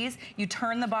squeeze, you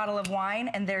turn the bottle of wine,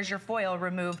 and there's your foil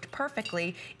removed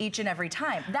perfectly each and every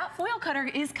time. That foil cutter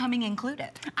is coming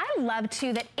included. I love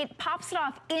too that it pops it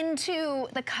off into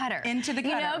the cutter. Into the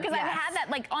cutter, You know, because I've had that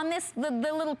like on this, the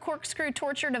little corkscrew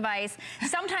torture device.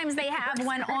 Sometimes they have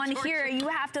one on here. You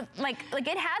have to, like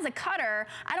it has a cutter.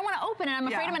 I don't want to open it. I'm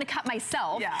afraid I'm going to cut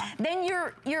myself. Then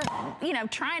you're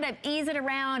trying to ease it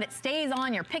around. It stays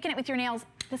on. You're picking it with your nails.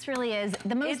 This really is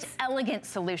the most elegant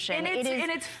solution. And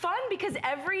it's fun because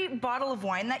every bottle of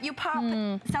wine that you pop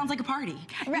sounds like a party.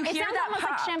 You it hear sounds that almost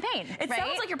pop. like champagne. It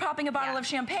sounds like you're popping a bottle of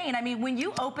champagne. I mean, when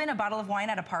you open a bottle of wine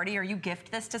at a party or you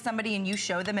gift this to somebody and you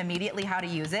show them immediately how to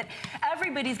use it,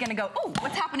 everybody's gonna go, oh,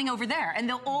 what's happening over there? And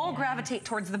they'll all gravitate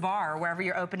towards the bar or wherever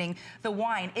you're opening the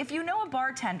wine. If you know a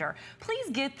bartender, please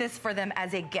get this for them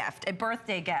as a gift, a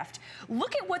birthday gift.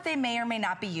 Look at what they may or may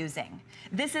not be using.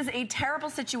 This is a terrible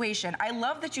situation. I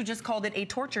love that you just called it a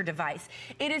torture device.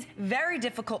 It is very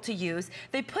difficult to use.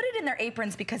 They put it in their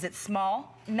aprons because it's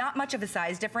small, not much of a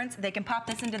size difference. They can pop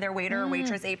this into their waiter or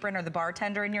waitress apron or the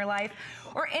bartender in your life,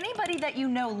 or anybody that you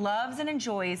know loves and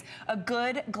enjoys a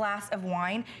good glass of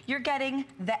wine. You're getting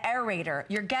the aerator,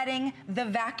 you're getting the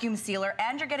vacuum sealer,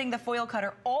 and you're getting the foil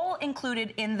cutter all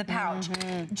included in the pouch.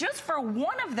 Just for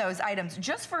one of those items,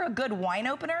 just for a good wine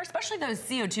opener, especially those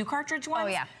CO2 cartridge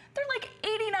ones. They're like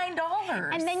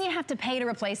 $89. And then you have to pay to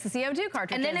replace the CO2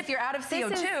 cartridges. And then if you're out of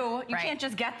CO2, you can't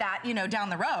just get that, down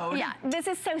the road. Yeah, this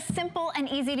is so simple and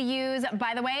easy to use.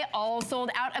 By the way, all sold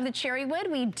out of the cherry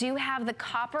wood. We do have the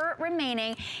copper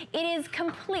remaining. It is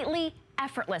completely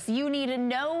effortless. You need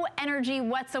no energy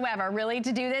whatsoever, really,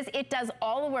 to do this. It does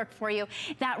all the work for you.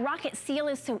 That rocket seal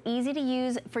is so easy to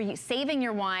use for you saving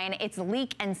your wine. It's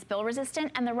leak and spill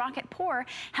resistant, and the rocket pour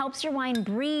helps your wine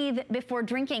breathe before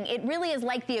drinking. It really is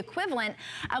like the equivalent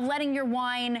of letting your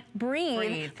wine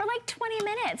breathe for like 20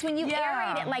 minutes. When you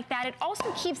aerate it like that, it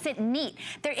also keeps it neat.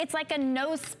 It's like a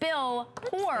no spill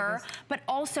pour, but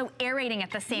also aerating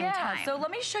at the same time. So let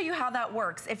me show you how that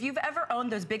works. If you've ever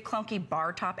owned those big clunky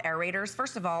bar top aerators,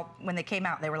 first of all, when they came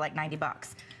out, they were like 90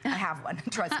 bucks. I have one,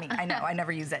 trust me, I know, I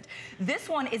never use it. This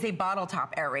one is a bottle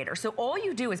top aerator. So all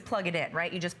you do is plug it in,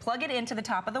 right? You just plug it into the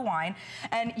top of the wine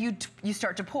and you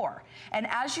start to pour. And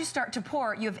as you start to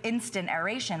pour, you have instant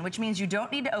aeration, which means you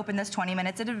don't need to open this 20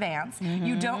 minutes in advance.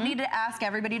 You don't need to ask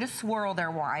everybody to swirl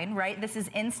their wine, right? This is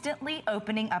instantly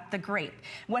opening up the grape.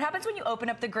 What happens when you open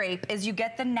up the grape is you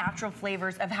get the natural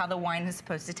flavors of how the wine is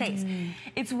supposed to taste.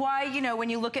 It's why, when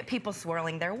you look at people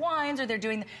swirling their wines, or they're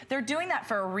doing that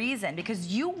for a reason, because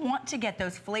you want to get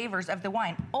those flavors of the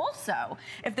wine. Also,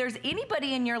 if there's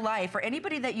anybody in your life or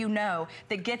anybody that you know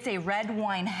that gets a red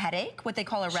wine headache, what they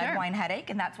call a red wine headache,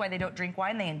 and that's why they don't drink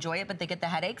wine, they enjoy it, but they get the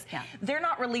headaches, they're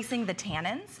not releasing the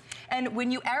tannins. And when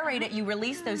you aerate it, you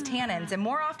release those tannins, and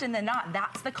more often than not,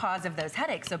 that's the cause of those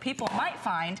headaches. So people might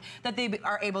find that they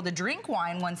are able to drink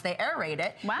wine once they aerate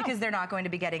it, because they're not going to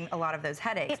be getting a lot of those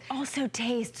headaches. It also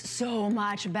tastes so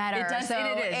much better. It does,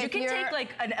 and it is. You can take like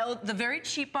the very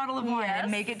cheap bottle of wine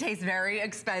and make it taste very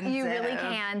expensive. You really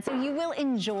can. So you will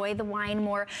enjoy the wine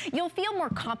more. You'll feel more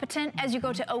competent as you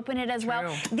go to open it as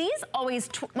well. These always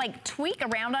tweak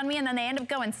around on me, and then they end up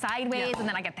going sideways, and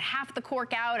then I get half the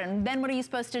cork out, and then what are you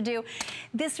supposed to do?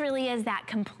 This really is that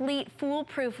complete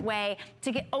foolproof way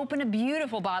to open a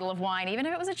beautiful bottle of wine. Even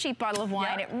if it was a cheap bottle of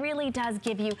wine, it really does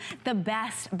give you the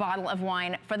best bottle of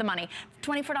wine for the money.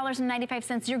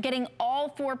 $24.95, you're getting all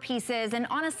 4 pieces, and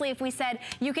honestly, if we said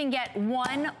you can get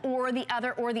one or the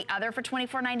other for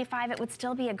 $24.95, it would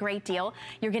still be a great deal.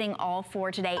 You're getting all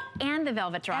 4 today, and the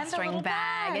velvet drawstring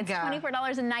bag. It's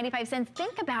 $24.95.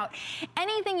 Think about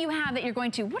anything you have that you're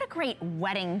going to. What a great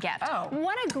wedding gift.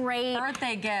 What a great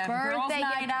birthday gift. Girls'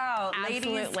 night out.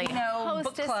 Absolutely. Ladies,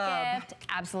 hostess book club. Gift.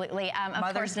 Absolutely. Of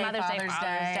Mother's course, Day, Mother's Day, Father's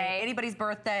Day. Anybody's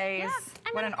birthdays. Yes.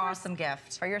 What an awesome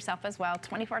gift. For yourself as well,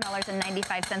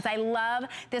 $24.95. I love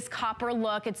this copper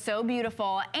look. It's so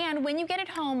beautiful. And when you get it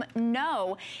home,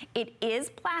 know it is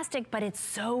plastic, but it's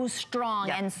so strong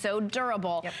and so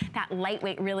durable. That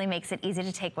lightweight really makes it easy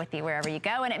to take with you wherever you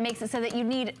go. And it makes it so that you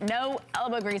need no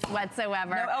elbow grease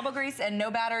whatsoever. No elbow grease and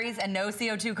no batteries and no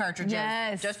CO2 cartridges.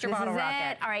 Yes. Just your bottle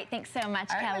rocket. All right, thanks so much,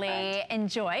 All right, Kelly.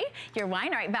 Enjoy your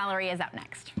wine. All right, Valerie is up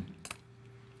next.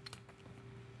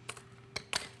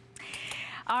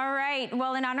 All right,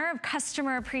 well, in honor of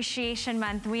Customer Appreciation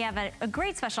Month, we have a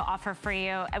great special offer for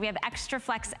you. We have Extra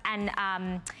Flex and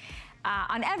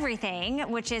on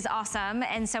everything, which is awesome.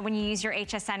 And so when you use your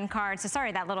HSN card, so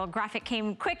sorry, that little graphic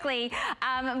came quickly,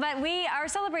 but we are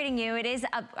celebrating you. It is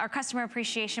our Customer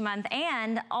Appreciation Month,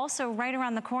 and also right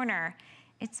around the corner,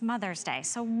 it's Mother's Day.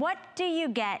 So what do you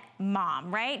get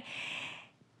Mom, right?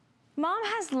 Mom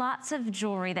has lots of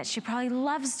jewelry that she probably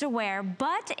loves to wear,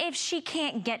 but if she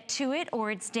can't get to it,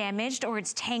 or it's damaged, or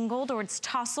it's tangled, or it's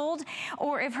tousled,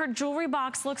 or if her jewelry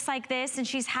box looks like this and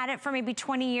she's had it for maybe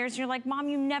 20 years, and you're like, Mom,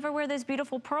 you never wear those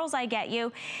beautiful pearls I get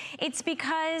you. It's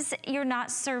because you're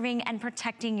not serving and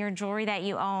protecting your jewelry that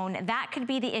you own. That could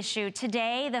be the issue.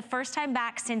 Today, the first time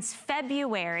back since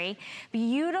February,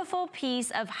 beautiful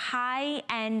piece of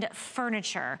high-end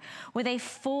furniture with a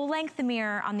full-length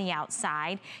mirror on the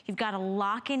outside. You've got a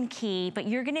lock and key, but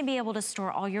you're gonna be able to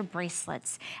store all your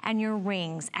bracelets and your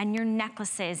rings and your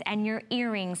necklaces and your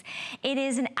earrings. It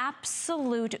is an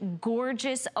absolute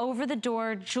gorgeous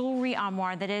over-the-door jewelry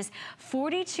armoire that is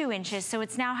 42 inches, so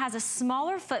it now has a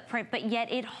smaller footprint, but yet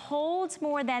it holds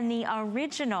more than the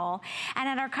original. And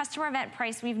at our customer event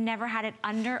price, we've never had it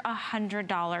under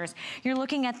 $100. You're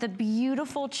looking at the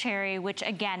beautiful cherry, which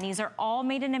again, these are all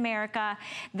made in America.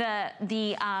 The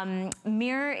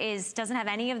mirror doesn't have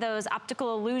any of those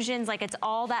optical illusions, like it's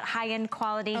all that high-end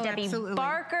quality. Debbie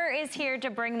Barker is here to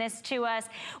bring this to us.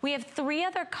 We have 3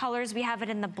 other colors. We have it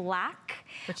in the black,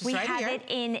 we have it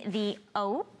in the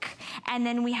oak, and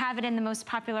then we have it in the most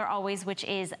popular always, which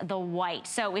is the white.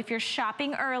 So if you're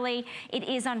shopping early, it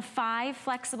is on 5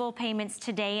 flexible payments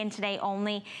today and today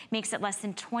only. Makes it less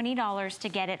than $20 to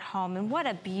get it home. And what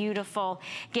a beautiful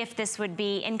gift this would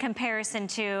be in comparison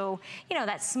to, you know,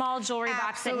 that small jewelry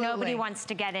box that nobody wants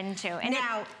to get into. And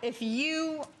now, if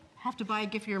you have to buy a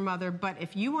gift for your mother, but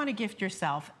if you want to gift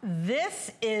yourself,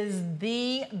 this is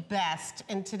the best.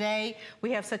 And today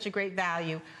we have such a great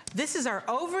value. This is our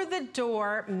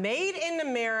over-the-door, made in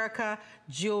America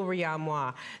jewelry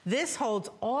armoire. This holds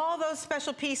all those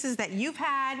special pieces that you've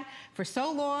had for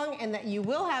so long and that you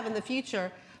will have in the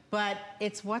future. But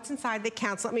it's what's inside that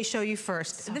counts. Let me show you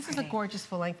first. This is a gorgeous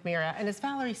full-length mirror. And as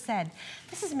Valerie said,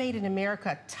 this is made in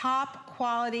America. Top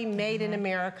quality, made in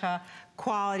America,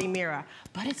 quality mirror.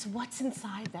 But it's what's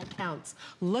inside that counts.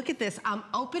 Look at this. I'm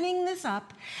opening this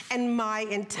up, and my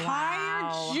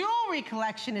entire jewelry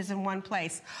collection is in one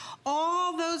place.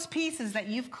 All those pieces that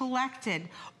you've collected,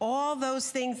 all those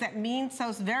things that mean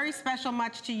so very special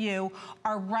much to you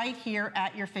are right here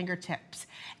at your fingertips.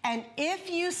 And if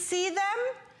you see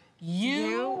them,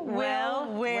 you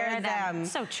will wear them.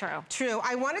 So true. True.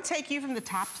 I want to take you from the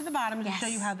top to the bottom to show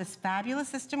you how this fabulous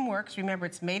system works. Remember,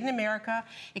 it's made in America.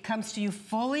 It comes to you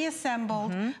fully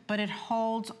assembled, but it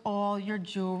holds all your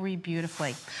jewelry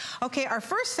beautifully. Okay, our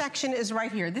first section is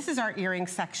right here. This is our earring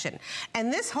section.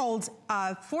 And this holds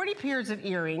 40 pairs of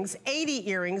earrings, 80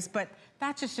 earrings, but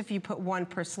that's just if you put 1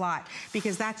 per slot,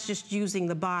 because that's just using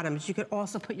the bottoms. You could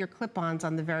also put your clip-ons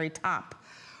on the very top.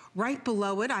 Right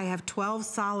below it, I have 12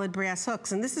 solid brass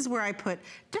hooks, and this is where I put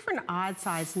different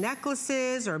odd-sized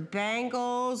necklaces or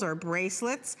bangles or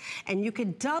bracelets, and you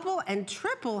could double and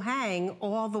triple hang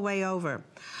all the way over.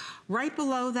 Right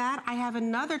below that, I have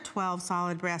another 12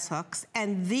 solid brass hooks,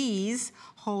 and these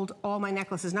hold all my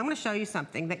necklaces. Now I'm gonna show you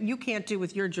something that you can't do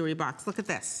with your jewelry box. Look at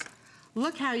this.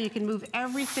 Look how you can move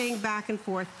everything back and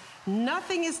forth.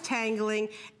 Nothing is tangling.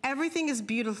 Everything is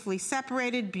beautifully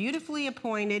separated, beautifully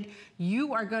appointed.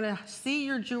 You are gonna see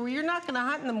your jewelry. You're not gonna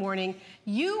hunt in the morning.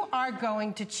 You are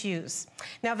going to choose.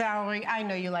 Now, Valerie, I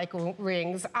know you like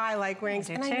rings. I like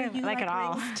rings. I do too. I like it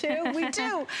all. Too. We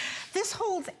do. This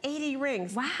holds 80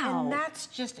 rings. Wow. And that's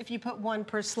just if you put 1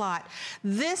 per slot.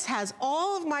 This has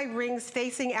all of my rings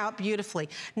facing out beautifully.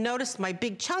 Notice my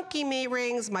big chunky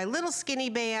rings, my little skinny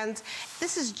bands.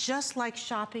 This is just like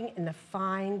shopping in the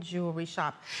fine jewelry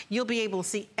shop. You'll be able to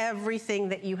see everything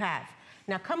that you have.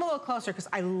 Now come a little closer, because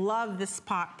I love this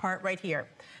part right here.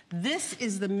 This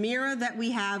is the mirror that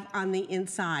we have on the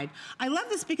inside. I love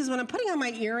this because when I'm putting on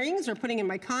my earrings or putting in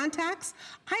my contacts,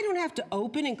 I don't have to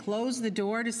open and close the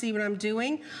door to see what I'm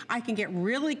doing. I can get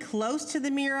really close to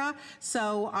the mirror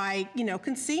so I,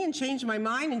 can see and change my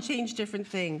mind and change different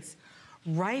things.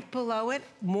 Right below it,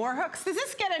 more hooks. Does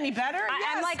this get any better?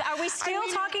 Yes. I'm like, are we still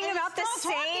talking about the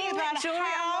same jewelry?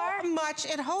 How much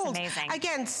it holds. It's amazing.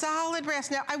 Again, solid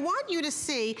brass. Now, I want you to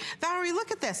see, Valerie,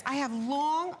 look at this. I have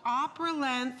long opera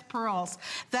length pearls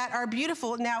that are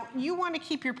beautiful. Now, you want to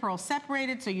keep your pearls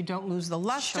separated so you don't lose the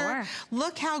luster. Sure.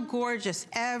 Look how gorgeous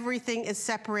everything is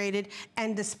separated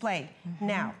and displayed.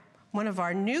 Now, one of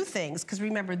our new things, because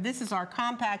remember, this is our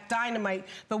compact dynamite,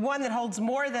 the one that holds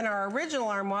more than our original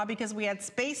armoire because we had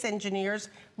space engineers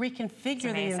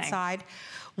reconfigure the inside.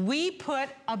 We put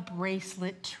a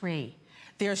bracelet tree.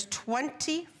 There's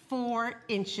 24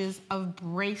 inches of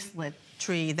bracelet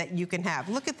tree that you can have.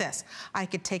 Look at this. I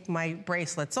could take my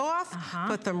bracelets off,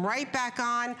 put them right back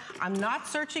on. I'm not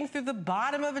searching through the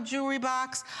bottom of a jewelry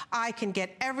box. I can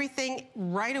get everything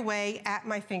right away at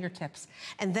my fingertips.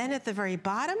 And then at the very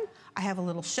bottom, I have a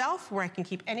little shelf where I can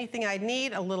keep anything I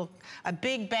need, a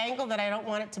big bangle that I don't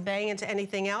want it to bang into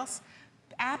anything else.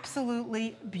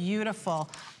 Absolutely beautiful.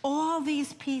 All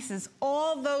these pieces,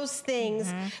 all those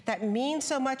things that mean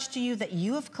so much to you, that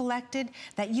you have collected,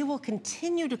 that you will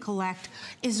continue to collect,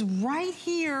 is right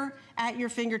here at your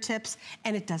fingertips,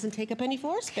 and it doesn't take up any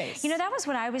floor space. You know, that was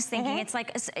what I was thinking. It's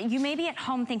like, you may be at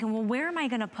home thinking, well, where am I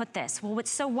gonna put this? Well, what's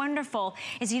so wonderful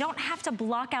is you don't have to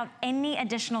block out any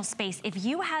additional space. If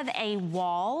you have a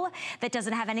wall that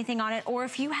doesn't have anything on it, or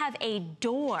if you have a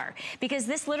door, because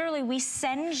this literally, we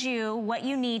send you what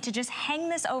you need to just hang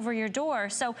this over your door.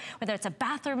 So whether it's a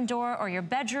bathroom door or your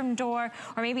bedroom door,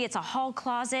 or maybe it's a hall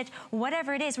closet,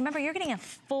 whatever it is, remember, you're getting a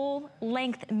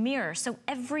full-length mirror. So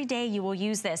every day you will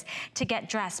use this to get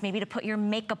dressed, maybe to put your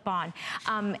makeup on.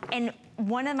 And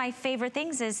one of my favorite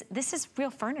things is this is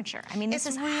real furniture. I mean, this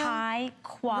is high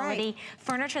quality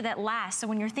furniture that lasts. So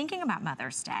when you're thinking about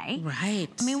Mother's Day, I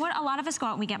mean, what a lot of us go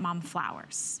out and we get mom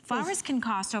flowers. Flowers can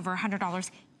cost over $100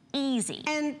 easy.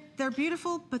 And they're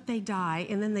beautiful, but they die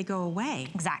and then they go away.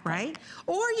 Exactly. Right?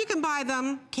 Or you can buy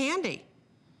them candy.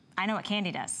 I know what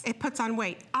candy does. It puts on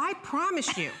weight. I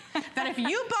promise you that if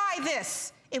you buy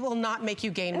this, it will not make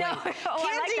you gain weight. Candy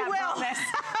I like that promise.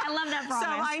 I love that promise. So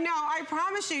I know, I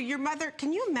promise you, your mother,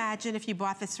 can you imagine if you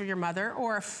bought this for your mother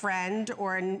or a friend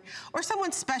or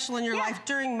someone special in your life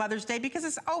during Mother's Day, because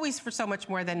it's always for so much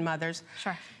more than mothers.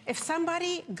 Sure. If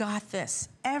somebody got this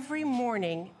every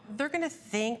morning, they're gonna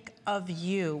think of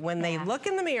you when they look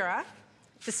in the mirror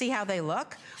to see how they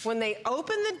look. When they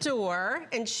open the door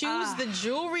and choose the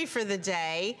jewelry for the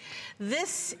day,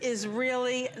 this is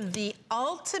really the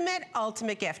ultimate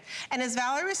gift. And as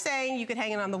Valerie was saying, you could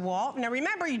hang it on the wall. Now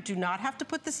remember, you do not have to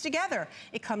put this together.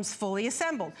 It comes fully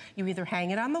assembled. You either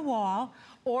hang it on the wall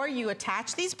or you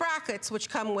attach these brackets, which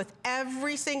come with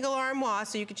every single armoire,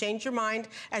 so you can change your mind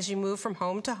as you move from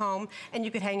home to home, and you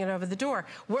could hang it over the door.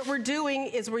 What we're doing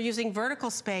is we're using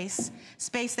vertical space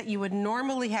that you would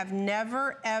normally have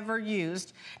never, ever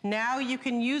used. Now you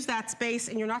can use that space,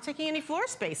 and you're not taking any floor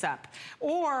space up.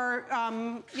 Or,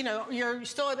 you know, you're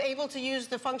still able to use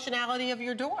the functionality of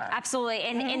your door. Absolutely,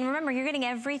 and remember, you're getting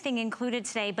everything included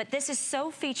today, but this is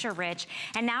so feature-rich,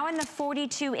 and now in the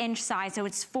 42-inch size, so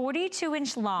it's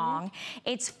 42-inch long,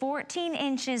 it's 14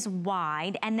 inches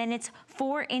wide, and then it's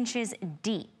 4 inches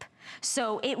deep.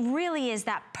 So it really is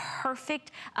that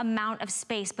perfect amount of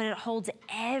space, but it holds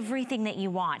everything that you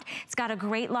want. It's got a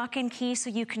great lock-in key so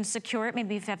you can secure it,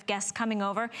 maybe if you have guests coming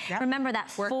over. Remember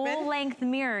that full-length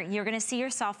mirror, you're gonna see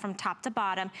yourself from top to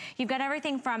bottom. You've got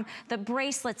everything from the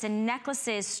bracelets and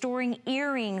necklaces, storing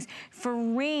earrings, for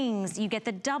rings, you get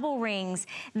the double rings.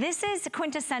 This is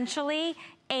quintessentially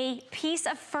a piece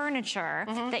of furniture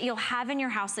that you'll have in your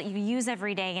house that you use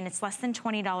every day, and it's less than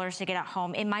 $20 to get at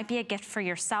home. It might be a gift for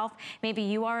yourself. Maybe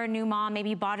you are a new mom, maybe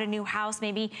you bought a new house,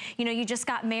 maybe you know you just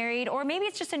got married, or maybe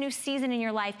it's just a new season in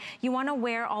your life. You want to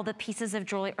wear all the pieces of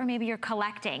jewelry, or maybe you're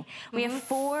collecting. We have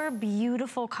 4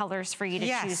 beautiful colors for you to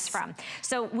choose from.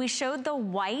 So we showed the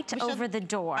white over the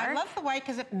door. I love the white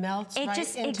because it melts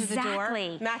into the door.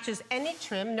 Matches any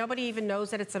trim. Nobody even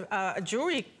knows that it's a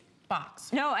jewelry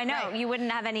box. No, I know. You wouldn't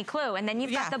have any clue. And then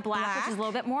you've got the black, which is a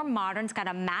little bit more modern. It's got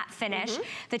a matte finish.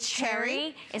 The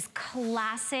cherry is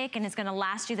classic and is going to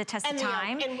last you the test of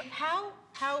time. And how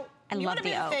I love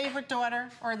the oak. The favorite daughter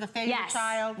or the favorite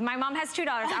child? My mom has 2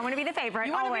 daughters. I want to be the favorite,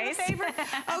 you always. Want to be the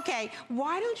favorite? Okay,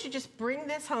 why don't you just bring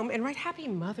this home and write Happy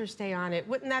Mother's Day on it?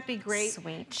 Wouldn't that be great?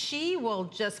 Sweet. She will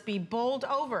just be bowled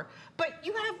over. But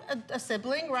you have a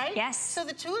sibling, right? Yes. So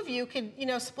the 2 of you could, you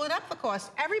know, split up the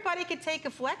cost. Everybody could take a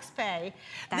flex pay.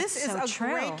 This is a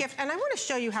great gift. And I want to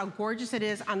show you how gorgeous it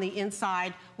is on the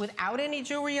inside without any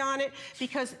jewelry on it,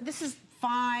 because this is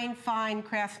fine, fine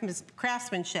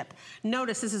craftsmanship.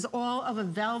 Notice this is all of a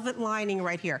velvet lining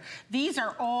right here. These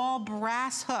are all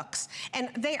brass hooks, and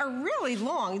they are really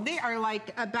long. They are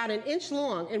like about an inch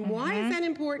long. And why is that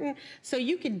important? So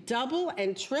you could double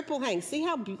and triple hang. See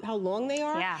how long they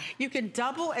are? Yeah. You could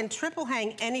double and triple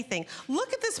hang anything.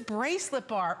 Look at this bracelet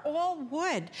bar, all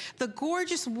wood. The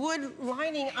gorgeous wood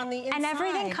lining on the inside. And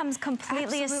everything comes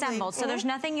completely assembled, so there's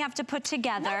nothing you have to put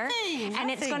together. Nothing. And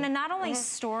it's going to not only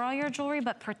store all your jewelry,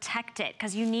 but protect it,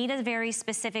 because you need a very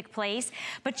specific place.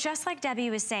 But just like Debbie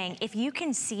was saying, if you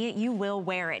can see it, you will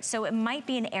wear it. So it might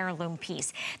be an heirloom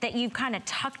piece that you've kind of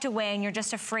tucked away and you're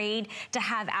just afraid to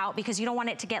have out because you don't want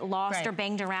it to get lost or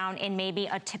banged around in maybe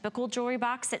a typical jewelry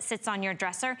box that sits on your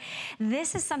dresser.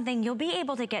 This is something you'll be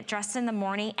able to get dressed in the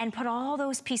morning and put all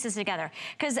those pieces together,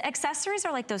 because accessories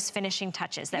are like those finishing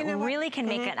touches that really can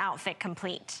make an outfit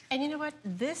complete. And you know what?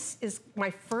 This is my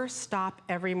first stop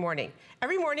every morning.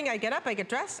 Every morning I get up, I get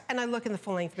dressed, and I look in the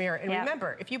full-length mirror. And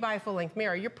remember, if you buy a full-length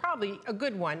mirror, you're probably a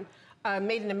good one,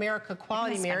 made in America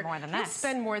quality mirror. You'll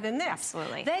spend more than this.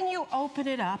 Absolutely. Then you open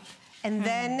it up, and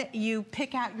then you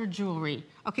pick out your jewelry.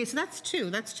 Okay, so that's two.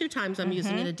 That's 2 times I'm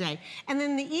using it a day. And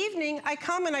then in the evening, I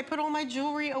come and I put all my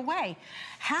jewelry away.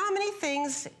 How many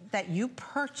things that you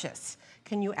purchase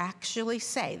can you actually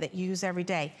say that you use every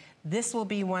day? This will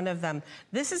be one of them.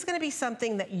 This is going to be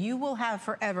something that you will have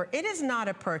forever. It is not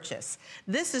a purchase.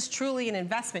 This is truly an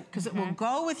investment, because it will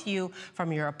go with you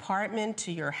from your apartment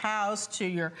to your house to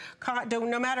your condo.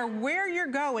 No matter where you're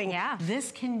going,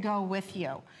 this can go with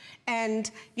you. And,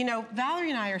 you know,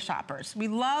 Valerie and I are shoppers. We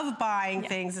love buying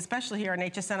things, especially here on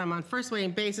HSN. I'm on first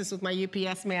name basis with my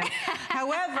UPS man.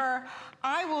 However,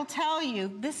 I will tell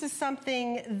you, this is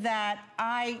something that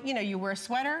you wear a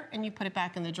sweater and you put it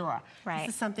back in the drawer. This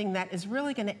is something that is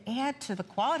really going to add to the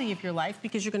quality of your life,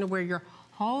 because you're going to wear your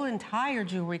whole entire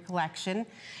jewelry collection.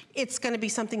 It's going to be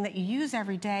something that you use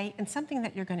every day and something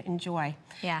that you're going to enjoy.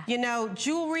 Yeah. You know,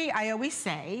 jewelry, I always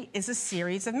say, is a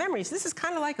series of memories. This is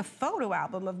kind of like a photo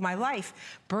album of my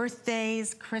life.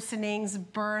 Birthdays, christenings,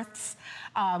 births,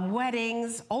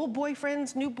 weddings, old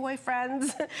boyfriends, new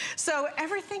boyfriends. So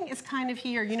everything is kind of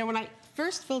here. You know, when I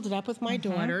first filled it up with my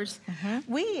daughters,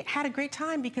 we had a great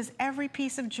time, because every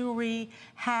piece of jewelry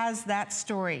has that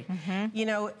story. You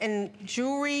know, and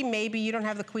jewelry, maybe you don't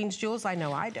have the Queen's jewels. I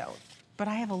know I don't. But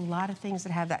I have a lot of things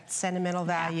that have that sentimental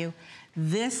value.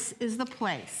 This is the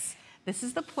place. This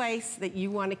is the place that you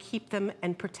want to keep them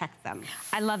and protect them.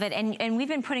 I love it. And we've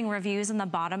been putting reviews on the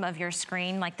bottom of your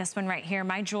screen, like this one right here.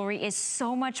 My jewelry is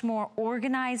so much more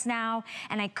organized now,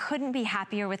 and I couldn't be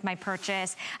happier with my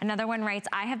purchase. Another one writes,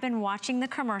 I have been watching the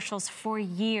commercials for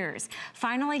years.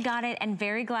 Finally got it, and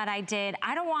very glad I did.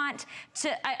 I don't want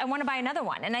to, I want to buy another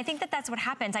one. And I think that that's what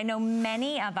happens. I know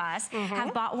many of us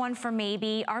have bought one for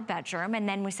maybe our bedroom, and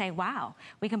then we say, wow,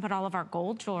 we can put all of our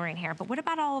gold jewelry in here. But what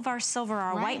about all of our silver,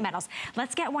 our white metals?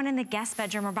 Let's get one in the guest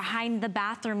bedroom or behind the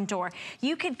bathroom door.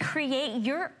 You could create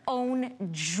your own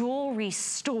jewelry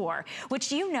store, which,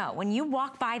 you know, when you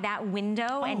walk by that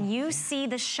window and you see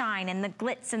the shine and the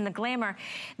glitz and the glamour,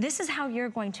 this is how you're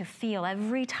going to feel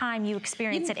every time you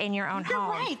experience it in your own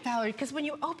home. You're right, Valerie, because when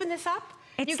you open this up,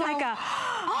 it's you like go, a,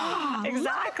 oh,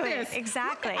 exactly, look at this.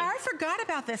 exactly. Look, I forgot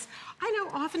about this. I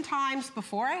know oftentimes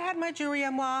before I had my jewelry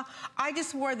en moi, I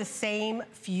just wore the same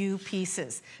few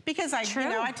pieces, because I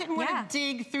didn't want to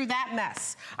dig through that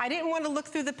mess. I didn't want to look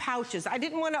through the pouches. I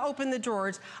didn't want to open the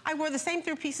drawers. I wore the same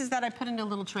few pieces that I put in a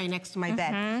little tray next to my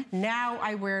bed. Now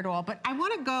I wear it all, but I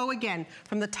want to go again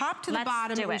from the top to the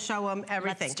bottom and show them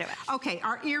everything. Let's do it. Okay,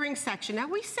 our earring section. Now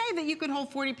we say that you could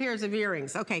hold 40 pairs of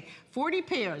earrings. Okay, 40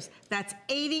 pairs. That's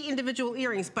 80 individual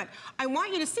earrings, but I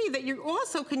want you to see that you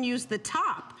also can use the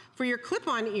top for your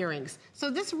clip-on earrings. So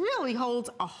this really holds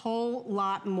a whole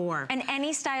lot more. And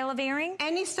any style of earring?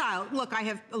 Any style. Look, I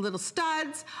have little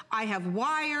studs, I have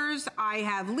wires, I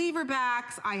have lever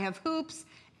backs, I have hoops.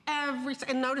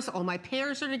 And notice all my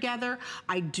pairs are together.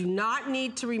 I do not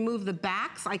need to remove the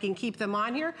backs. I can keep them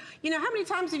on here. You know, how many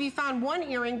times have you found one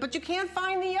earring, but you can't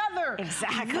find the other?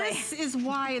 Exactly. This is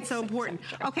why it's so important.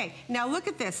 Okay, now look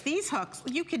at this. These hooks,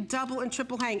 you could double and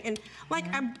triple hang. And like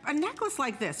a necklace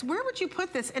like this, where would you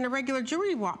put this in a regular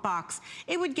jewelry box?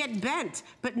 It would get bent,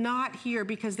 but not here,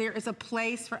 because there is a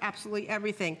place for absolutely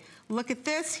everything. Look at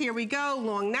this. Here we go.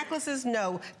 Long necklaces,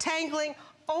 no tangling.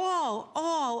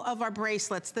 All of our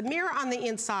bracelets, the mirror on the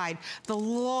inside, the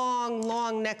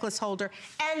long necklace holder,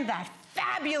 and that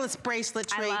fabulous bracelet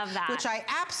tree, which I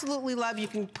absolutely love. You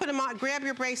can put them on, grab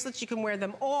your bracelets, you can wear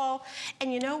them all.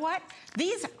 And you know what?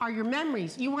 These are your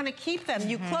memories. You want to keep them.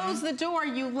 You close the door,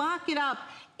 you lock it up.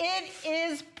 It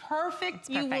is perfect.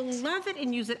 You will love it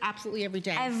and use it absolutely every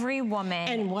day. Every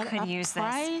woman could use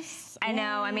price. This. I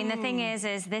know. I mean, the thing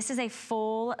is this is a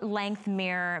full-length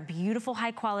mirror, beautiful,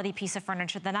 high-quality piece of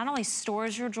furniture that not only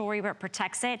stores your jewelry but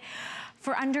protects it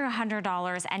for under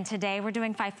 $100. And today we're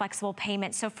doing 5 flexible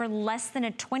payments. So for less than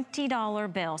a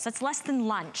 $20 bill, so it's less than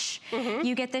lunch,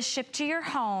 you get this shipped to your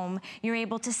home. You're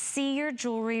able to see your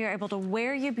jewelry. You're able to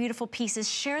wear your beautiful pieces,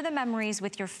 share the memories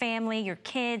with your family, your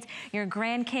kids, your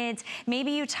grandkids.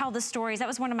 Maybe you tell the stories. That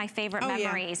was one of my favorite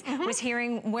memories, was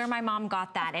hearing where my mom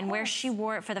got that and where she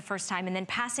wore it for the first time and then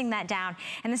passing that down.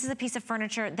 And this is a piece of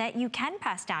furniture that you can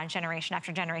pass down generation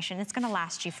after generation. It's gonna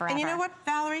last you forever. And you know what,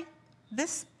 Valerie?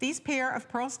 These pair of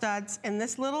pearl studs and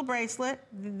this little bracelet,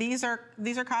 these are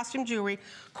costume jewelry,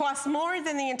 cost more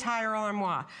than the entire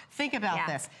armoire. Think about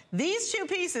this. These 2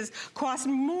 pieces cost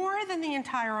more than the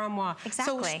entire armoire.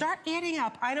 Exactly. So start adding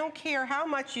up. I don't care how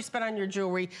much you spend on your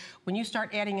jewelry. When you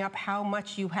start adding up how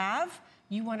much you have,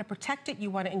 you want to protect it, you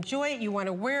want to enjoy it, you want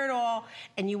to wear it all,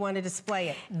 and you want to display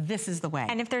it. This is the way.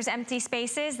 And if there's empty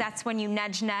spaces, that's when you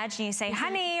nudge, nudge, and you say,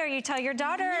 honey, or you tell your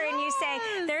daughter, and you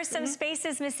say, there's some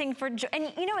spaces missing for,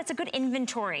 and you know, it's a good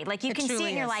inventory. Like you can see it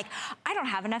and you're like, I don't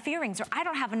have enough earrings, or I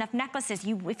don't have enough necklaces.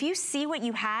 If you see what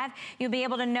you have, you'll be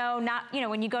able to know, not, you know,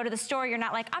 when you go to the store, you're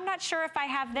not like, I'm not sure if I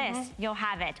have this. You'll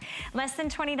have it. Less than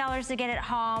 $20 to get it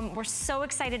home. We're so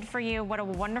excited for you. What a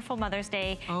wonderful Mother's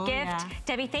Day gift.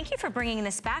 Debbie, thank you for bringing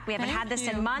this back. We haven't had this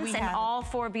in months, and all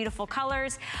 4 beautiful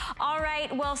colors. All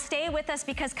right, well, stay with us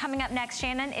because coming up next,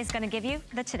 Shannon is going to give you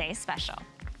the Today's Special.